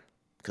together.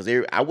 Because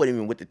I wasn't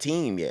even with the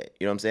team yet.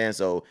 You know what I'm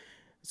saying?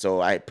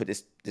 So I put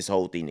this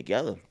whole thing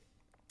together.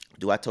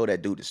 I told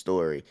that dude the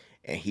story,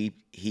 and he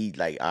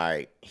like, all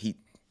right,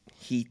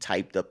 he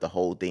typed up the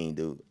whole thing,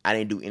 dude. I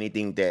didn't do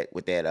anything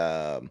with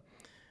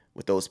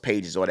those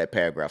pages or that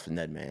paragraph or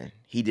nothing, man.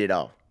 He did it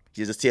all.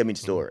 He just tell me the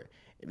story.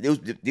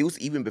 It was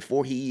even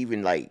before he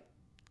even like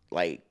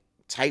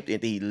typed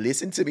it. He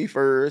listened to me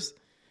first,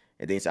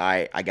 and then he said, all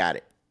right, I got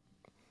it.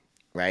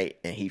 Right?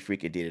 And he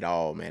freaking did it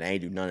all, man. I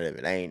ain't do none of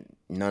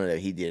it.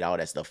 He did all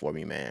that stuff for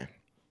me, man.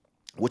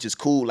 Which is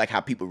cool, like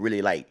how people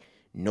really like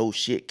no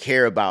shit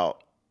care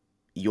about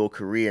your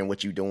career and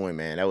what you're doing,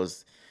 man. That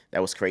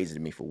was crazy to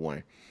me for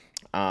one.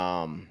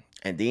 And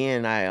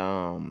then it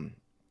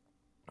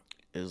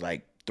was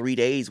like 3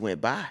 days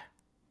went by,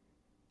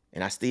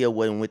 and I still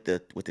wasn't with the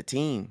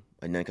team,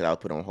 and then because I was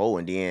put on hold,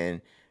 and then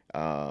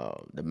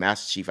the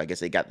Master Chief, I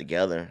guess they got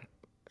together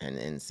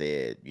and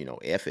said,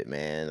 F it,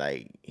 man,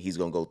 like he's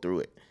gonna go through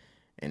it,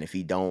 and if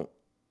he don't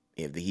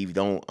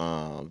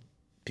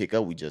pick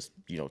up, we just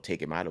take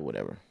him out or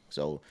whatever.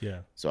 So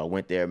so I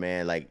went there,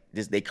 man. Like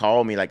this, they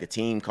called me, like the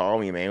team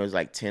called me, man. It was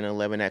like 10 or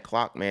 11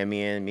 o'clock, man.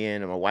 Me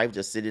and my wife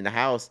just sit in the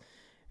house,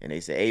 and they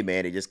said, "Hey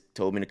man, they just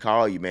told me to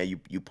call you, man.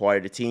 You part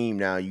of the team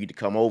now. You need to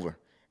come over."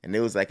 And it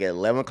was like at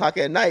 11 o'clock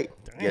at night.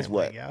 Guess Damn,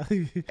 what? like y'all,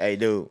 Hey,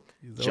 dude,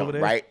 he's over jump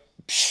there. right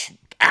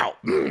out,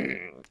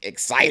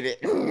 excited.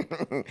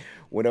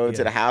 Went over to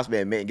Yeah. the house,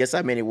 man. Guess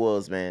how many it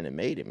was, man? That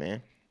made it,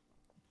 man.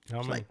 How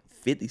It's like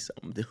many? 50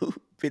 something, dude.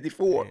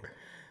 54. Damn.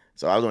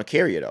 So I was on a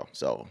carrier though.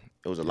 So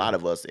it was a Yeah. lot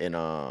of us, and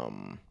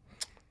and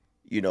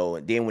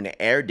then when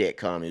the air deck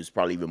come, it was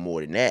probably even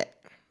more than that.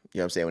 You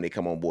know what I'm saying? When they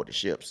come on board the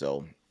ship.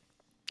 So,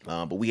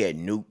 but we had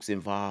nukes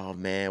involved,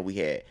 man. We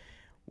had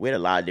a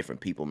lot of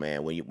different people,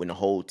 man. When the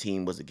whole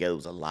team was together, it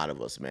was a lot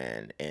of us,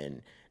 man.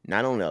 And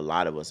not only a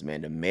lot of us,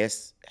 man, the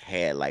mess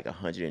had like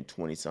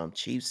 120 some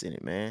Chiefs in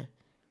it, man.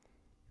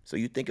 So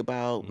you think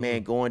about,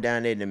 man, going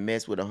down there in the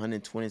mess with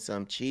 120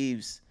 some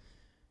Chiefs,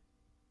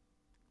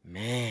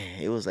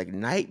 man, it was like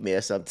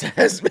nightmare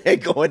sometimes, man,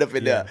 going up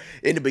in Yeah. there.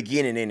 In the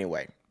beginning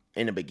anyway.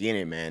 In the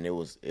beginning, man, it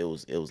was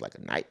like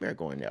a nightmare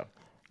going there.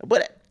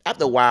 But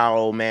after a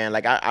while, man,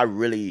 like I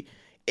really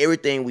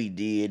everything we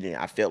did, and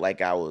I felt like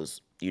I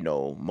was,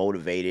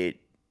 motivated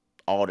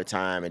all the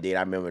time. And then I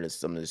remember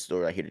some of the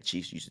story I hear the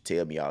Chiefs used to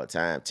tell me all the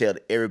time, tell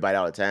everybody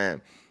all the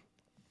time.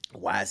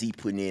 Why is he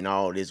putting in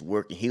all this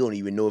work and he don't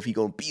even know if he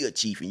gonna be a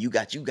chief? And you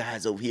got you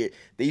guys over here.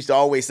 They used to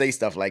always say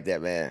stuff like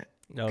that, man.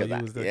 No, Cause you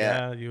was the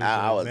guy. You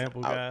was the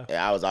example guy.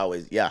 I was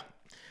always, yeah.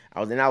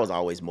 I was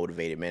always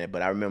motivated, man.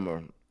 But I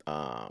remember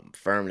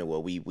firmly where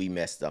we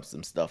messed up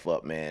some stuff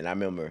up, man. I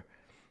remember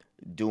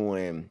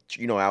doing,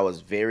 I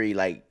was very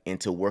like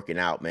into working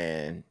out,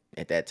 man,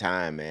 at that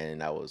time, man.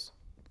 And I was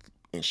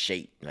in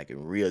shape, like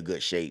in real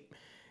good shape.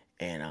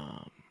 And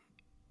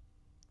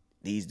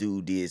these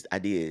dudes I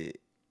did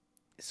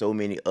so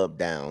many up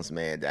downs,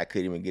 man, that I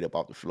couldn't even get up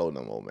off the floor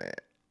no more, man.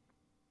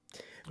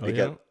 Oh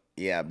Because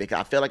yeah. because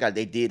I felt like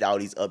they did all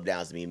these up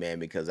downs to me, man,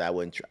 because I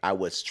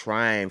was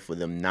trying for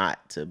them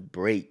not to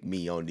break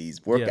me on these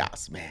Yeah.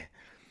 workouts, man.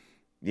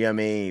 You know what I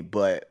mean?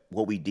 But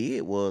what we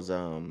did was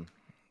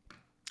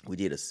we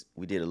did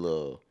a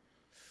little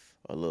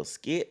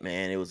skit,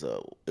 man. It was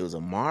a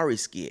Mari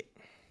skit,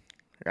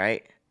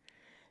 right?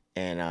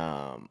 And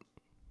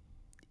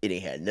it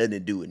ain't had nothing to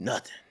do with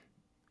nothing.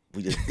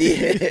 We just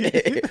did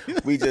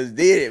it. We just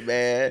did it,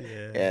 man.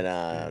 And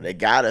Yeah. they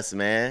got us,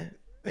 man.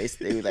 They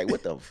was like,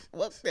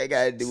 what's that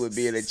got to do with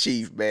being a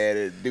chief, man?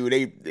 And dude,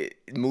 they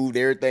moved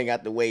everything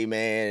out the way,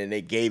 man, and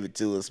they gave it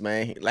to us,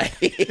 man. Like,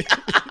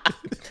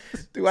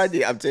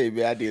 dude, I'm telling you,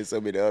 man, I did so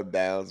many up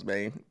downs,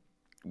 man.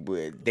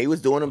 But they was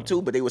doing them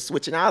too, but they was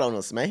switching out on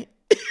us, man.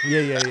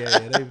 Yeah. We They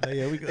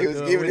gonna was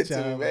do it giving it with to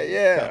me, y'all. man. Like,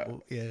 Yeah,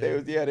 couple. Yeah.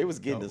 they was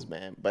getting us, Couple.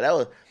 man. But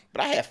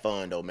I had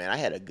fun though, man. I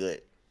had a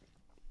good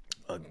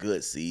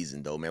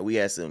season though, man. We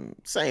had some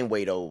same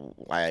way though.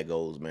 Why it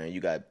goes, man. You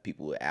got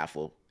people with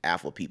alpha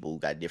people who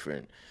got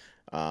different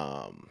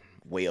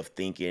way of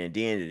thinking, and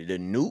then the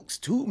nukes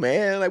too,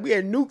 man. Like we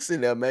had nukes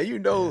in there, man.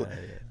 Yeah.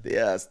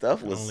 Yeah,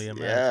 stuff Can only was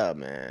imagine. yeah,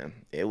 man.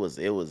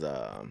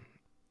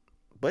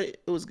 But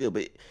it was good.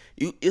 But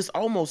it's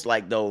almost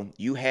like though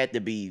you had to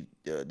be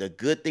the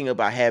good thing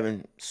about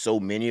having so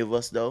many of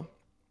us though.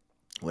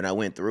 When I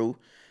went through,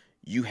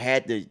 you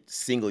had to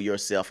single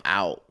yourself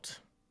out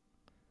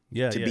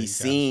Yeah. to Yeah. be You gotta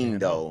seen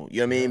stand out. though.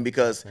 You know what I Yeah. mean? You gotta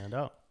Because stand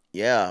out.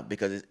 yeah,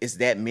 because it's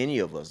that many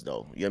of us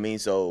though. You know what I mean?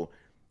 So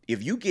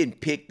if you getting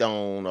picked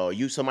on or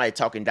you somebody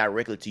talking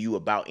directly to you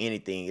about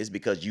anything, it's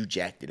because you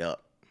jacked it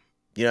up.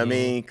 You know what I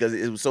Mm-hmm. mean? Because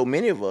it was so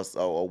many of us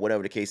or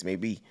whatever the case may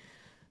be.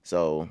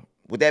 So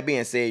with that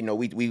being said,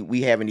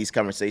 we having these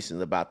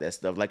conversations about that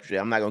stuff. Like I said,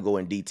 I'm not gonna go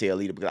in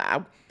detail either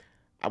because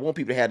I want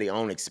people to have their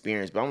own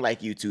experience. But I'm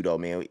like you too though,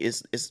 man.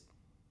 It's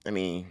I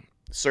mean,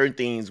 certain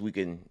things we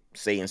can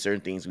say and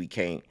certain things we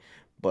can't.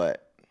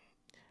 But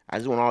I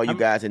just want all you I'm.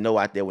 guys to know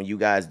out there when you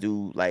guys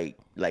do like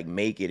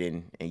make it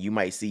and you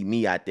might see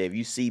me out there. If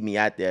you see me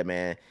out there,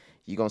 man,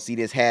 you gonna see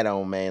this hat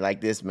on, man, like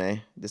this,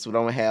 man. This what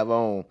I'm gonna have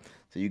on.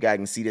 So you guys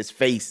can see this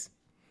face.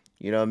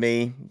 You know what I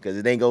mean? Because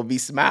it ain't gonna be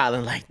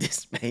smiling like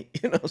this, man.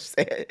 You know what I'm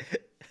saying?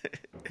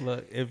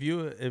 Look, if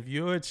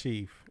you're a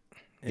chief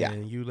Yeah.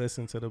 and you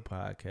listen to the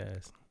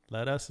podcast,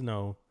 let us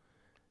know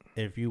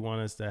if you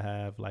want us to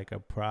have like a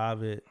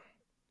private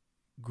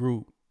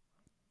group,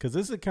 because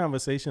this is a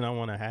conversation I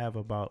want to have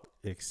about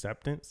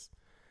acceptance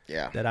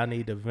Yeah. that I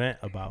need to vent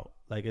about.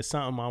 Like it's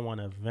something I want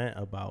to vent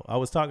about. I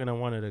was talking to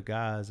one of the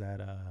guys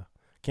at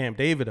Camp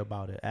David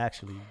about it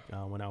actually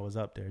when I was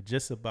up there,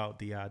 just about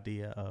the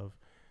idea of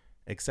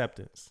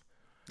acceptance.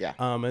 Yeah.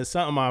 It's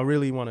something I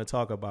really want to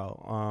talk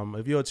about.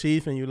 If you're a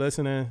chief and you're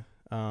listening,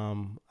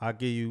 I'll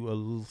give you a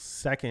little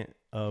second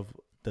of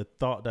the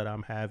thought that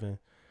I'm having.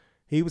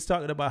 He was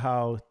talking about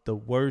how the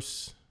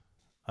worst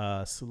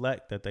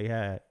select that they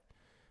had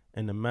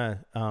in the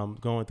Met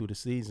going through the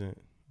season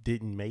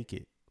didn't make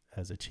it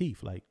as a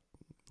chief, like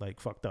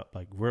fucked up,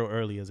 like real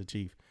early as a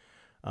chief.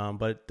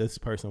 But this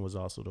person was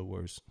also the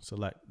worst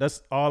select.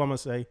 That's all I'm gonna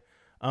say.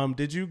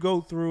 Did you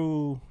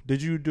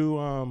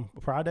do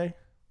Friday?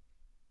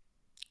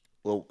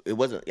 Well, it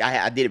wasn't.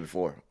 I did it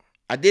before.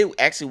 I did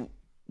actually.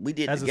 We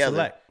did As a together.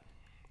 select?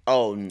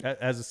 Oh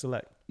As a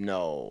select?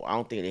 No, I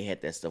don't think they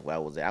had that stuff where I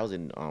was at. I was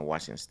in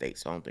Washington State,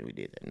 so I don't think we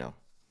did that. No.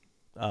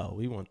 Oh,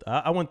 we went.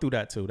 I went through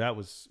that too. That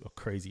was a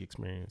crazy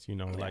experience.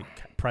 Yeah. Like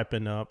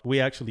prepping up. We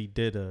actually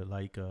did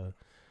a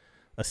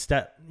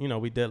step.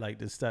 We did like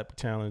the step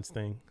challenge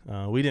thing.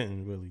 We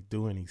didn't really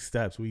do any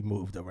steps. We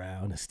moved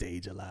around the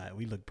stage a lot.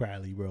 We looked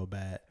probably real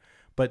bad.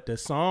 But the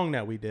song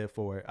that we did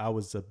for it, I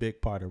was a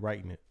big part of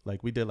writing it.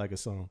 Like we did like a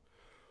song.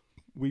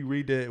 We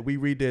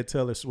redid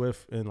Taylor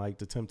Swift and like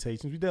the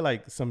Temptations. We did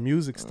like some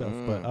music stuff,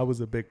 but I was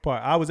a big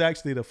part. I was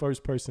actually the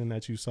first person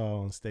that you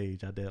saw on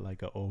stage. I did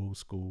like an old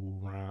school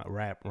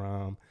rap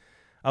rhyme.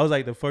 I was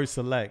like the first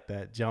select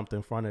that jumped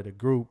in front of the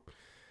group,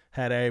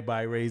 had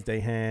everybody raise their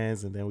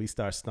hands, and then we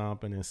start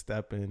stomping and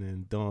stepping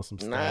and doing some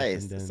stuff.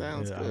 Nice. And That then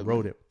sounds I good,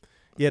 wrote man. it.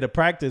 Yeah, the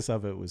practice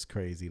of it was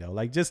crazy though.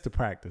 Like just the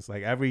practice.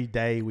 Like every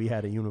day we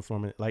had a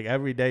uniform. Like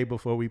every day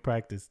before we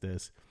practiced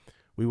this,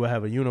 we would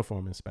have a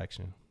uniform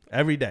inspection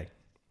every day.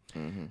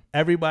 Hmm.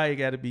 Everybody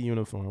got to be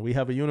uniform. We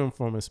have a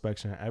uniform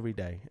inspection every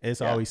day. It's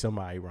Yeah. always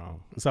somebody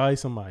wrong. It's always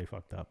somebody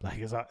fucked up. Like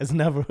it's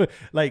never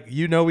like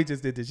we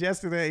just did this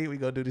yesterday. We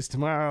gonna do this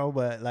tomorrow,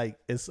 but like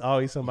it's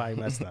always somebody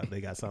messed up.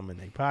 They got something in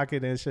their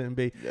pocket and it shouldn't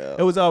be. Yeah.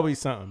 It was always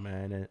something,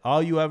 man. And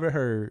all you ever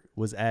heard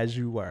was "as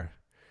you were,"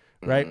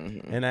 right?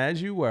 Hmm. And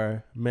 "as you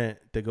were" meant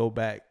to go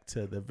back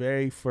to the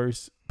very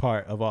first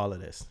part of all of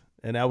this.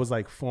 And that was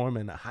like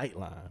forming a height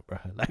line, bro.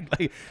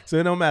 Like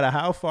so no matter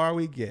how far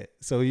we get.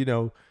 So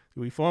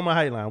we form a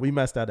height line. We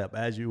messed that up.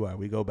 "As you are,"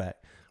 we go back.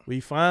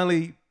 We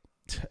finally,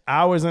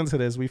 hours into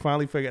this, we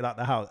finally figured out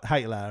the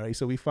height line, right?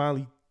 So we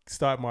finally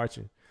start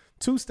marching.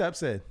 2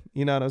 steps in,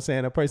 you know what I'm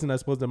saying? A person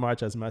that's supposed to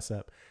march us mess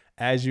up.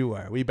 "As you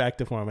are," we back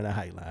to forming a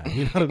height line.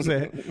 You know what I'm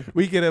saying?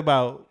 We get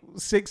about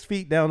 6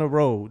 feet down the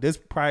road. This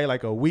probably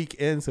like a week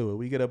into it.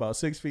 We get about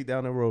 6 feet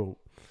down the road.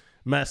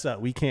 Mess up.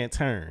 We can't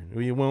turn.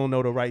 We don't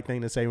know the right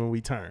thing to say when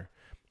we turn.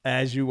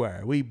 "As you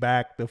were," we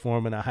back to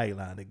forming a height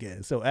line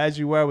again. So "as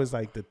you were" was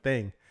like the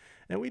thing.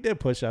 And we did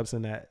push-ups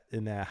in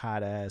that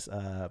hot ass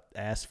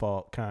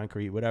asphalt,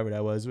 concrete, whatever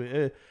that was.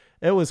 It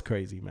was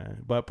crazy,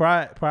 man. But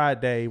Pride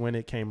Day, when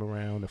it came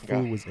around, the Yeah.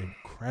 food was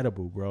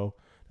incredible, bro.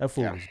 That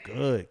food Yeah. was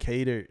good,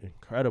 catered,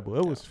 incredible.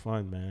 It was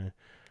fun, man.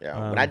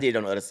 Yeah. When I Um, did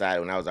on the other side,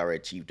 when I was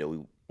already chief,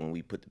 though, when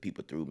we put the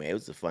people through, man, it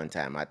was a fun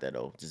time out there,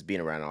 though. Just being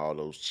around all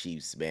those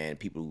chiefs, man.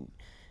 People who,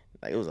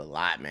 like, it was a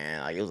lot, man.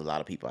 Like, it was a lot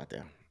of people out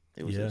there.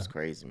 It yeah, was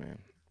crazy, man.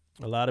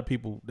 a lot of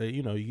people,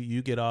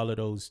 you get all of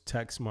those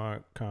tech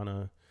smart kind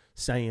of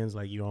sayings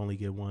like you only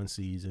get one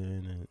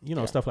season and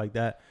Yeah. stuff like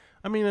that.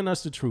 I mean, and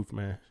that's the truth,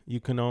 man. You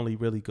can only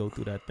really go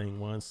through that thing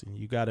once, and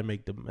you got to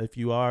make if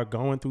you are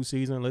going through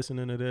season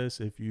listening to this,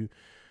 if you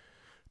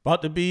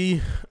about to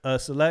be a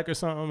select or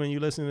something and you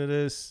listen to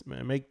this,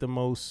 man, make the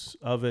most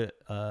of it.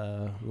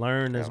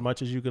 Learn as Yeah.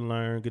 much as you can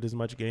learn, get as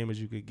much game as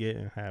you could get,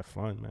 and have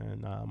fun,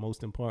 man.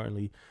 Most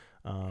importantly,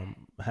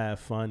 have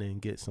fun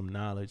and get some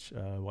knowledge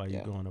while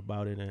you're Yeah. going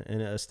about it,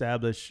 and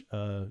establish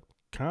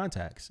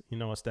contacts.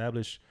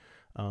 Establish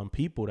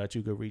people that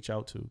you could reach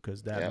out to,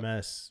 because that Yep.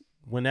 mess,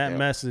 when that Yep.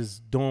 mess is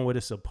doing what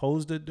it's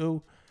supposed to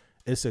do,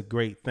 it's a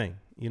great thing.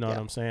 You know what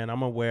Yep. I'm saying?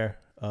 I'm aware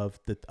of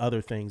the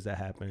other things that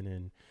happen,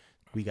 and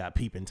we got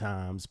peeping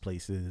times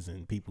places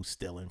and people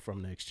stealing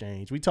from the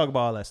exchange. We talk about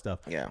all that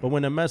stuff. Yeah. But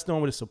when the mess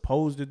doing what it's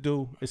supposed to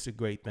do, it's a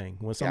great thing.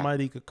 When Yeah.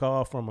 somebody could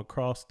call from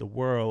across the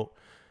world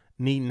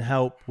needing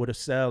help with a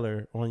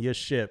seller on your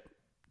ship,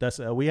 that's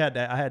I had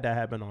that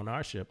happen on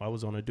our ship. I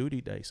was on a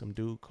duty day. Some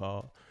dude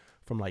called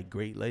from like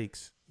Great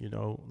Lakes,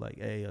 like,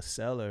 hey, a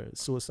seller,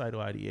 suicidal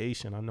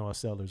ideation. I know a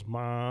seller's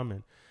mom,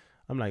 and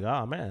I'm like,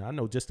 oh man, I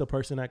know just a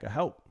person that could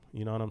help.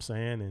 You know what I'm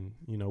saying? And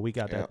we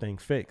got that Yep. thing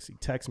fixed. He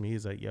texts me,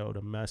 he's like, yo,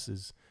 the mess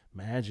is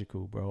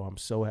magical, bro. I'm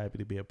so happy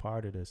to be a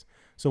part of this.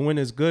 So when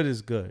it's good,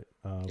 it's good.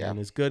 Yeah. When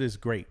it's good, it's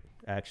great,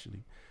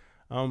 actually.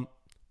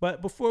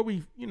 But before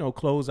we,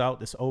 close out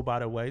this by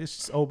the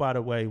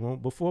way,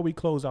 before we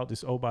close out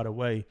this by the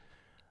way,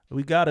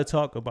 we got to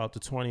talk about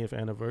the 20th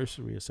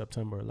anniversary of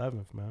September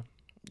 11th, man.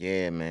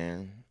 Yeah,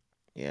 man.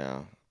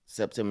 Yeah.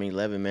 September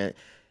 11, man.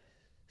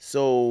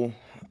 So,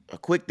 a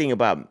quick thing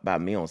about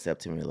me on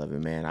September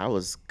 11, man. I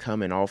was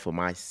coming off of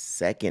my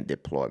second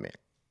deployment.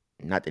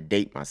 Not to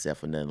date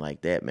myself or nothing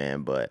like that,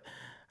 man, but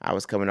I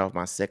was coming off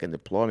my second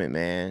deployment,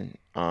 man.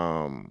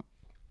 And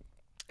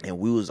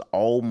we was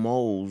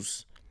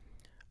almost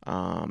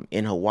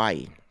in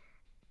Hawaii,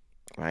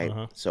 right?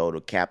 Uh-huh. So I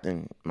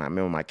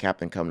remember my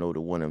captain coming over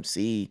to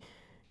 1MC,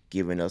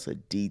 giving us a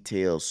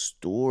detailed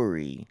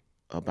story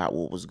about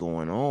what was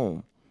going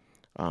on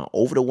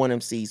over the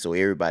 1MC. So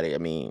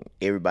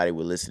everybody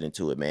was listening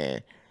to it,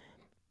 man.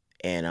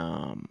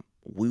 And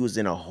we was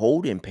in a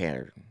holding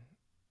pattern.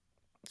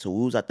 So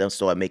we was out there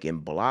started making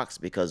blocks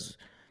because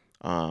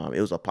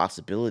it was a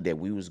possibility that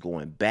we was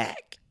going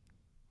back,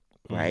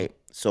 right?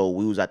 So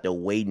we was out there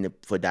waiting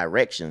for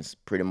directions,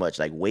 pretty much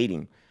like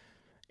waiting.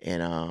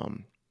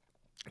 And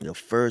the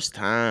first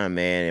time,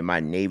 man, in my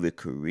Navy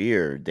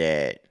career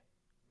that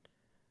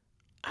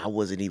I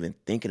wasn't even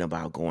thinking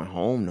about going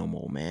home no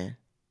more, man.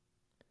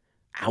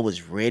 I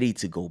was ready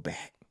to go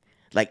back.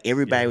 Like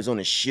everybody Yeah. was on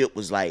the ship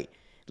was like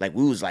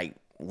we was like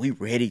we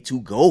ready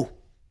to go.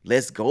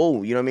 Let's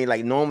go. You know what I mean?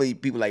 Like normally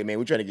people like, man,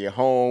 we trying to get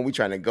home. We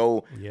trying to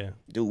go. Yeah.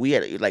 Dude, we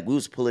had like we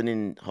was pulling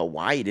in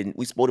Hawaii. Didn't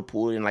we supposed to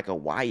pull in like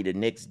Hawaii the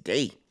next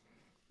day?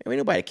 Ain't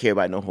nobody care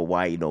about no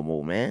Hawaii no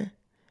more, man.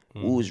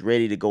 We Mm-hmm. was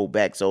ready to go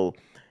back. So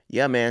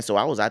yeah, man. So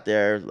I was out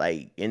there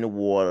like in the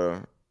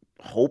water,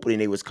 hoping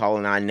they was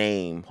calling our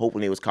name,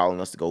 hoping they was calling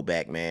us to go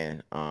back,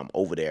 man,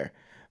 over there.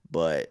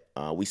 But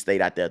we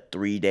stayed out there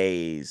 3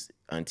 days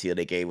until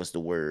they gave us the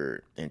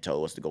word and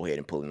told us to go ahead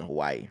and pull in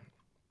Hawaii.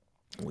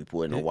 We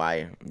pulled in It,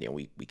 Hawaii, and then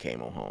we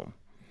came on home.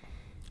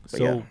 But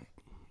yeah,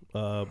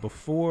 so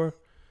before,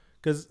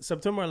 because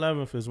September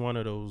 11th is one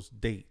of those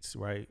dates,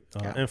 right?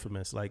 yeah,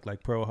 Infamous, like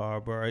Pearl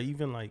Harbor, or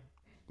even like,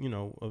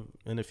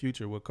 in the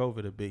future what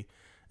COVID would be.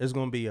 It's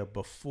going to be a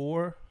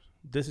before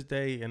this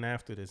day and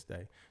after this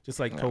day, just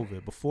like yeah.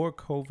 COVID. Before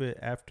COVID,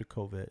 after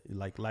COVID,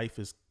 like life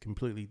is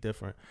completely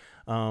different,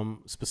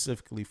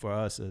 specifically for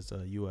us as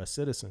U.S.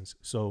 citizens.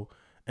 So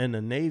in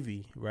the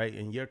Navy, right,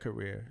 in your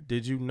career,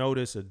 did you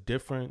notice a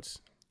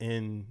difference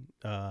in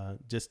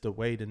just the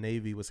way the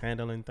Navy was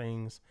handling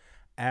things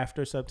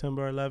after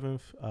September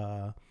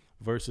 11th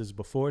versus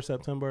before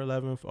September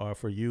 11th, or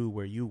for you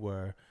where you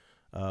were,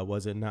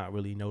 was it not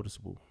really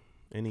noticeable?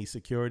 Any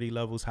security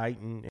levels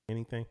heightened?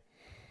 Anything?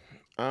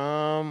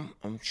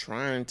 I'm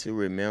trying to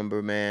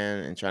remember, man,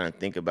 and trying to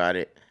think about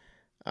it.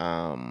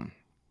 Um,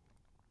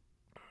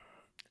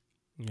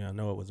 Yeah, I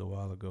know it was a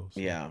while ago. So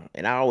yeah,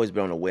 and I always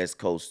been on the West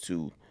Coast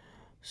too,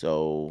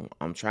 so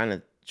I'm trying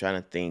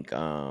to think.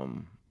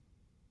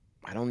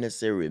 I don't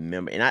necessarily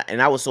remember,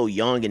 and I was so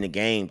young in the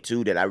game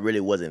too that I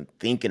really wasn't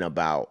thinking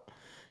about,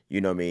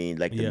 you know what I mean,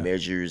 like the yeah,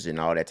 measures and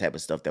all that type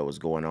of stuff that was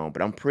going on.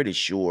 But I'm pretty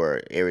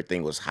sure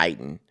everything was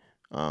heightened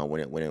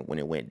when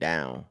it went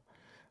down.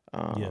 yeah.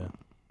 Um,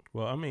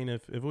 Well, I mean,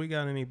 if we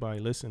got anybody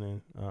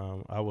listening,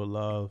 I would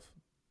love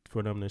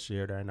for them to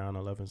share their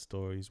 9/11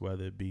 stories,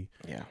 whether it be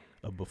yeah,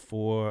 a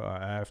before or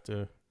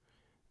after,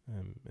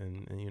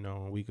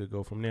 and we could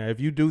go from there. If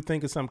you do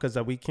think of something, because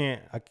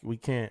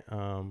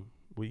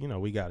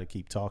we got to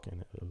keep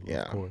talking, of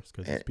yeah, course,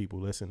 because and, there's people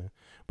listening.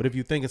 But if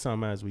you think of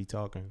something as we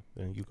talking,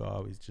 then you can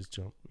always just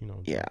jump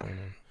yeah, in and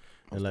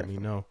most let me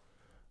definitely. know.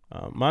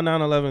 My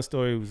 9/11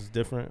 story was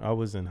different. I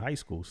was in high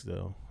school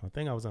still. I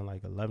think I was in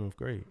like 11th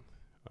grade.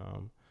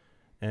 Um,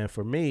 and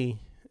for me,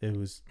 it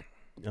was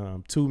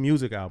two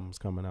music albums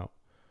coming out.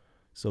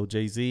 So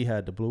Jay-Z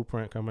had the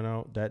Blueprint coming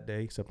out that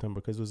day, September,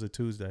 because it was a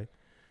Tuesday.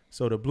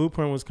 So the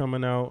Blueprint was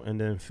coming out,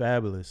 and then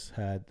Fabulous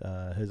had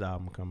his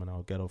album coming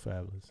out, Ghetto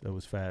Fabulous. It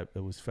was Fab.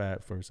 It was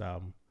Fab first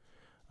album,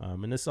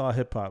 and it's all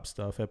hip hop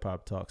stuff, hip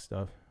hop talk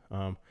stuff.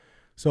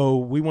 So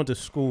we went to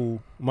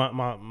school.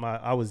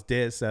 I was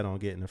dead set on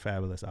getting the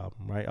Fabulous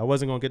album. Right, I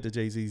wasn't gonna get the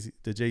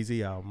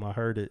Jay-Z album. I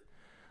heard it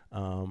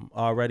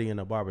already in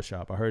a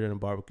barbershop. I heard it in a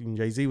barbershop.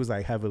 Jay-Z was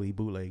like heavily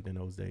bootlegged in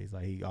those days.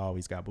 Like he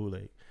always got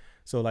bootlegged.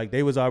 So like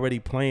they was already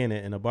playing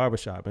it in a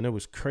barbershop, and it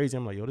was crazy.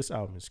 I'm like, yo, this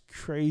album is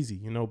crazy,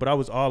 But I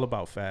was all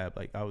about Fab.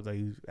 Like I was like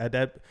at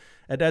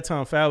that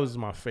time, Fab was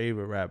my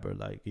favorite rapper.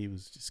 Like he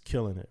was just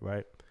killing it,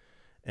 right?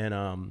 And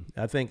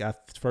I think I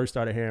first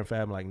started hearing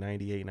Fab in like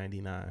 98,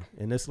 99.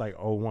 And it's like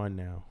 '01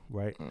 now,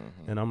 right?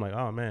 Hmm. And I'm like,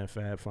 oh man,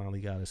 Fab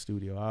finally got a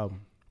studio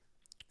album.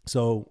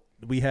 So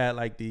we had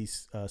like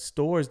these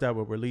stores that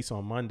would release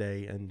on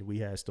Monday, and we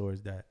had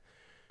stores that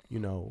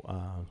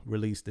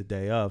release the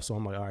day of. So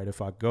I'm like, all right, if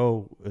I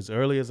go as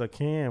early as I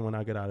can when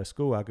I get out of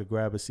school, I could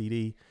grab a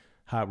CD,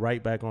 hop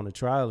right back on the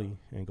trolley,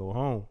 and go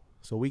home.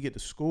 So we get to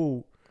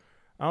school.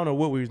 I don't know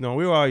what we was doing.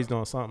 We were always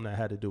doing something that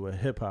had to do with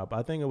hip hop.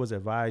 I think it was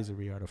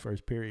advisory or the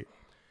first period.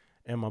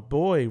 And my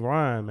boy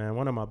Ryan, man,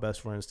 one of my best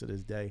friends to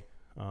this day,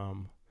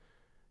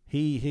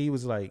 he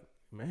was like,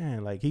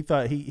 man, like he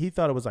thought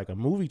it was like a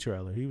movie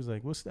trailer. He was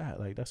like, what's that?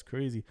 Like that's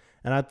crazy.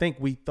 And I think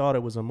we thought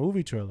it was a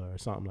movie trailer or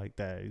something like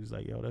that. He was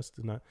like, yo, that's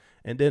not.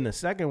 And then the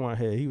second one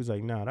hit, he was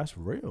like, nah, that's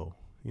real.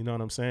 You know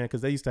what I'm saying?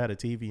 Because they used to have a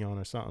TV on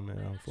or something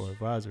for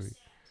advisory.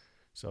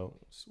 So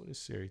what does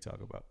Siri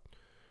talk about?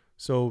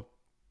 So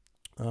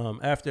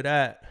after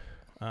that,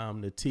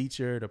 the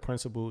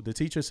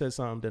teacher said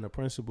something. Then the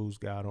principals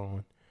got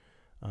on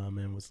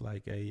and was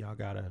like, hey, you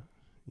gotta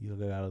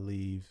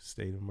leave,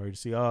 state of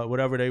emergency,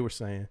 whatever they were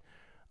saying.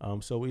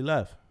 So we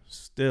left.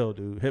 Still,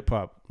 dude, hip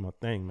hop, my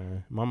thing,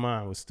 man. My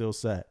mind was still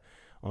set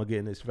on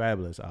getting this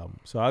Fabulous album.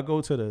 So I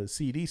go to the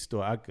CD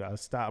store. I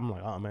stop. I'm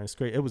like, oh man, it's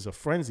crazy. It was a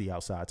frenzy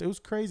outside. It was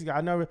crazy.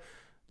 I never,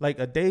 like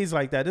a days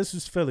like that. This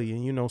was Philly,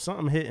 and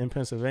something hit in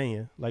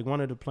Pennsylvania. Like one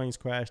of the planes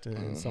crashed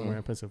in somewhere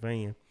in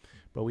Pennsylvania.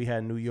 But we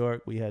had New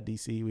York, we had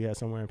DC, we had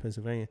somewhere in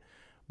Pennsylvania.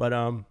 But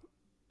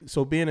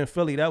so being in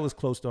Philly, that was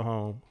close to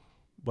home.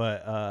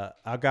 But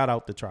I got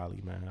out the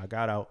trolley, man. I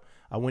got out.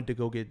 I went to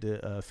go get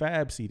the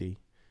Fab CD.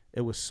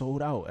 It was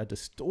sold out at the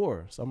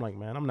store. So I'm like,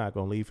 man, I'm not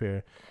going to leave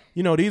here.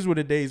 These were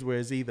the days where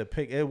it's either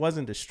it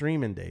wasn't the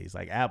streaming days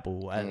like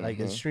Apple. Like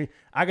the stream,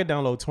 I could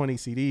download 20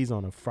 CDs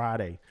on a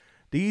Friday.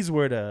 These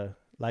were the,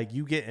 like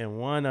you getting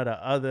one or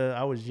the other.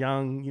 I was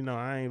young,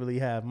 I ain't really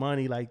have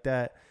money like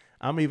that.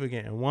 I'm either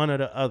getting one or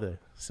the other.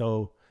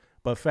 So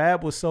But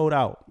Fab was sold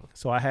out,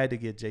 so I had to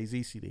get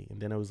Jay-Z CD, and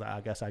then it was like,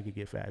 I guess I could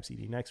get Fab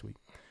CD next week.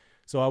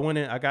 So I went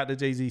in, I got the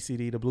Jay-Z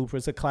CD, the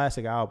Blueprint. It's a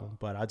classic album,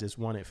 but I just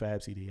wanted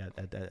Fab CD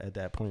at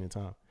that point in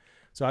time.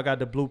 So I got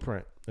the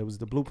Blueprint. It was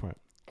the Blueprint.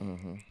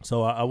 Mm-hmm.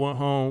 So I went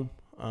home.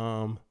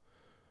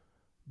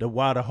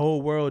 While the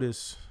whole world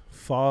is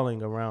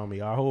falling around me,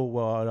 the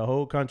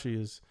whole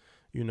country is,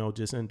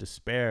 just in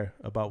despair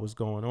about what's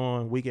going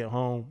on. We get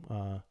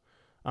home.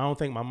 I don't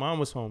think my mom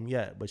was home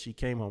yet, but she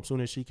came home. As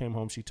soon as she came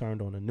home, she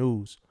turned on the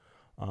news.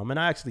 And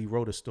I actually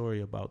wrote a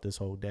story about this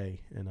whole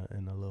day in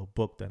a little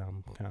book that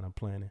I'm kind of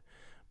planning.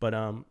 But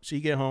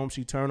she get home,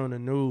 she turned on the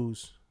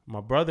news.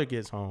 My brother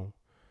gets home.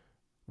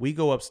 We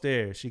go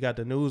upstairs. She got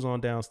the news on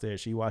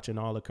downstairs. She watching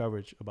all the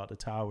coverage about the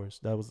towers.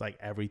 That was like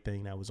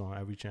everything that was on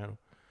every channel.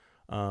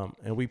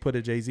 And we put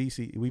a Jay-Z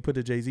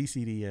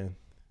CD in,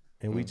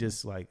 and we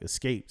just like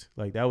escaped.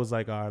 Like that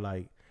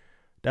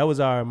was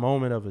our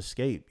moment of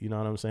escape. You know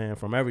what I'm saying?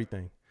 From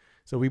everything.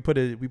 So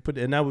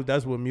and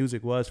that's what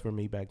music was for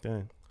me back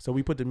then. So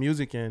we put the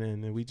music in,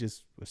 and then we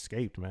just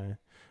escaped, man.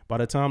 By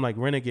the time like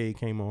Renegade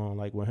came on,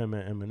 like with him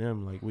and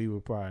Eminem, like we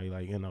were probably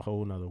like in a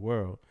whole nother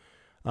world.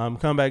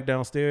 Come back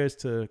downstairs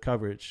to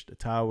coverage, the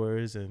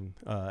towers, and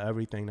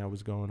everything that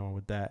was going on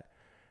with that.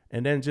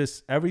 And then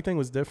just everything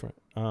was different.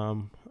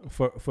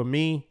 For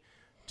me,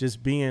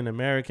 just being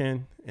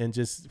American and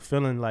just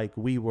feeling like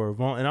we were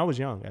and I was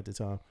young at the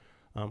time.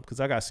 Because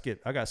I got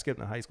skipped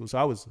in high school, so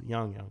I was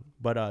young.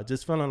 But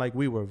just feeling like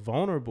we were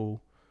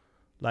vulnerable,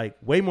 like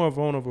way more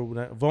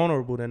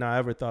vulnerable than I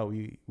ever thought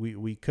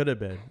we could have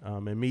been.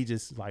 And me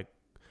just like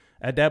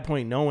at that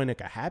point knowing it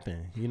could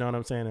happen, you know what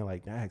I'm saying? And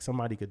like,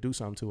 somebody could do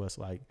something to us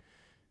like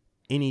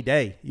any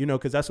day,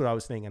 because that's what I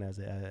was thinking as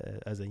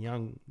a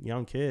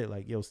young kid.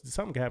 Like,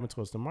 something could happen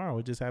to us tomorrow.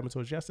 It just happened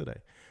to us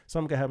yesterday.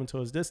 Something could happen to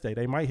us this day.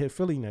 They might hit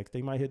Philly next.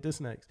 They might hit this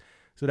next.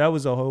 So that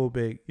was a whole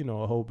big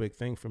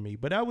thing for me.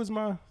 But that was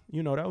my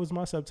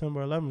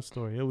September 11th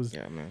story. It was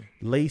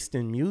laced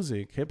in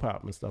music, hip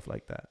hop, and stuff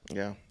like that.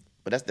 Yeah,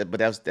 but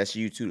that's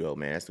you too, though,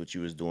 man. That's what you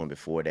was doing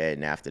before that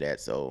and after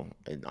that. So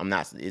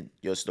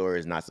your story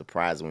is not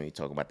surprising when you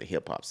talk about the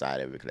hip hop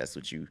side of it, because that's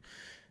what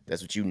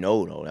you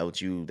know, though.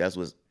 That's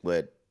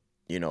what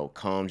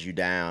calms you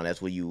down.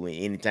 That's where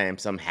anytime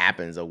something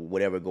happens or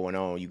whatever going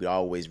on, you could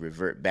always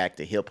revert back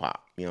to hip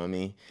hop. You know what I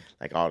mean?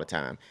 Like all the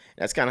time.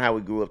 That's kind of how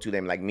we grew up too.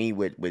 Them like me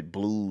with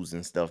blues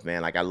and stuff,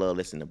 man. Like I love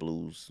listening to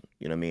blues.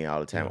 You know what I mean? All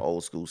the time,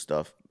 old school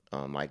stuff,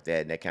 like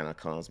that. That kind of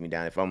calms me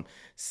down. If I'm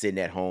sitting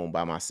at home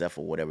by myself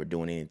or whatever,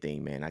 doing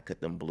anything, man, I cut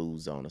them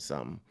blues on or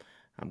something.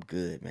 I'm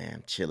good, man.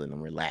 I'm chilling.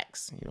 I'm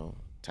relaxed.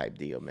 Type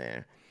deal,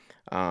 man.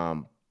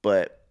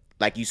 But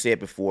like you said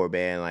before,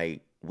 man,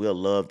 like we'll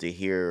love to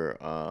hear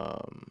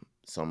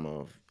some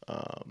of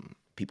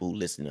people who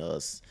listen to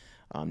us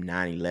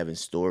 9/11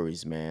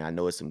 stories, man. I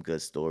know it's some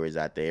good stories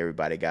out there.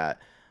 Everybody got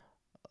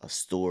a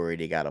story.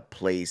 They got a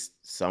place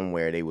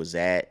somewhere they was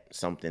at,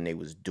 something they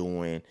was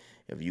doing.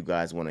 If you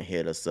guys want to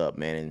hit us up,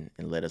 man,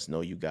 and let us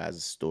know you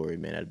guys' story,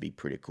 man, that'd be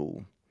pretty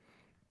cool.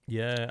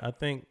 Yeah, I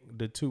think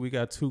we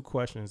got two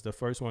questions. The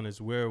first one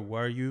is, where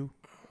were you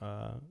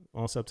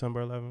on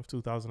September 11th,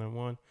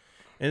 2001?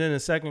 And then the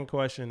second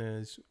question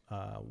is,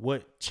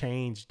 what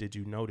change did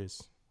you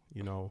notice?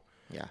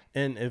 Yeah.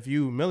 And if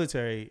you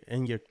military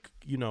and you're,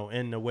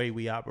 in the way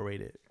we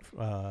operated,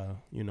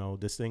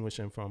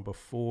 distinguishing from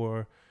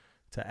before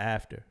to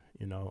after,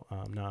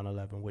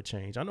 9/11, what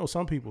changed? I know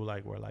some people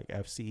were like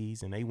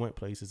FCs and they went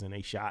places and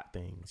they shot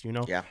things,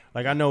 Yeah.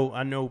 Like I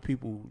know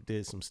people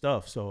did some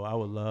stuff, so I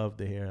would love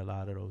to hear a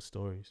lot of those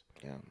stories.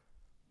 Yeah.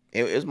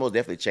 It was most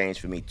definitely changed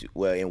for me too.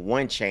 Well, and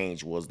one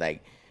change was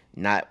like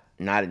not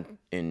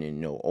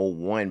in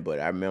 01, but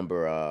I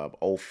remember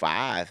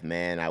 05,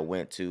 man. I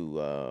went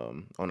to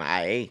on the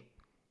IA,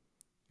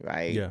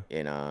 right? Yeah.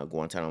 In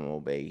Guantanamo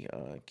Bay,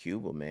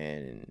 Cuba,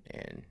 man,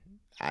 and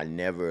I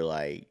never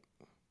I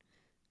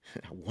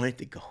wanted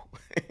to go.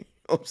 You know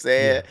what I'm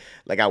saying? Yeah.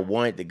 Like I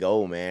wanted to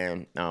go,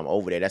 man.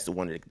 Over there. That's the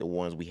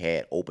ones we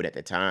had open at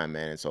the time,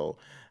 man. And so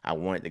I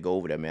wanted to go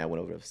over there, man. I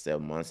went over there for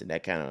 7 months, and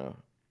that kind of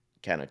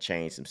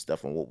changed some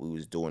stuff on what we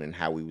was doing and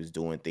how we was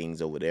doing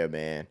things over there,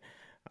 man.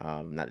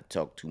 Not to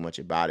talk too much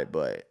about it,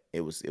 but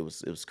it was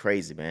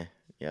crazy, man.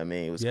 You know what I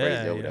mean? It was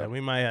crazy over there.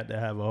 We might have to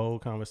have a whole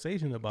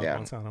conversation about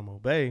Guantanamo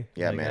Bay.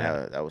 Yeah,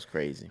 man, that was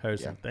crazy.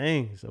 Heard some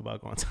things about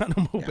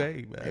Guantanamo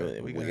Bay, man.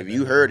 If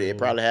you heard it, it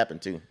probably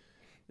happened too.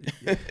 We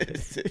got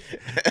to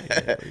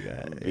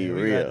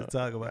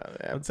talk about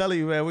it. I'm telling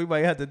you, man, we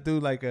might have to do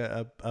like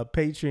a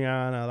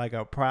Patreon or like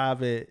a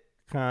private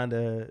kind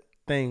of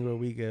thing where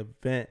we could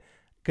vent,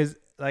 because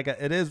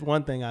it is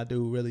one thing I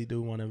really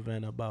do want to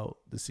vent about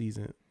the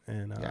season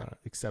and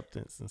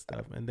acceptance and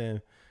stuff, and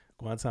then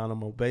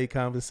Guantanamo Bay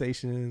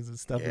conversations and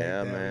stuff like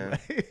that. Man.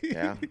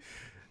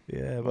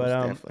 Yeah, but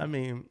definitely. I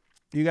mean,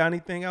 you got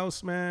anything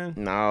else, man?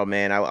 No,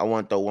 man. I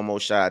want to throw one more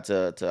shout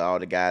out to all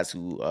the guys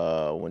who,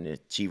 when the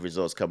chief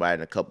results come out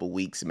in a couple of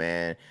weeks,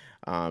 man,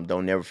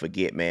 don't never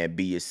forget, man,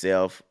 be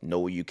yourself, know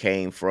where you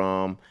came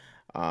from,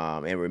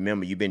 and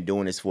remember, you've been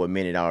doing this for a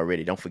minute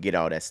already. Don't forget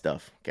all that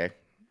stuff, okay?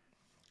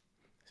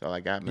 That's all I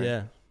got, man.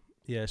 Yeah.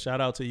 Yeah. Shout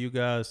out to you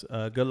guys.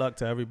 Good luck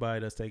to everybody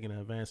that's taking an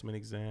advancement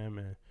exam.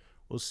 And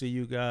we'll see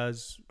you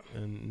guys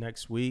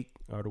next week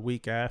or the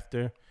week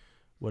after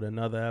with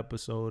another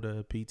episode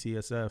of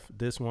PTSF.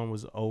 This one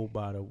was old,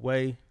 by the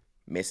way.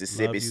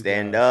 Mississippi, Love you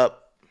stand guys.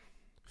 up.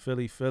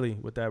 Philly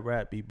with that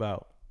rap be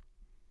bout.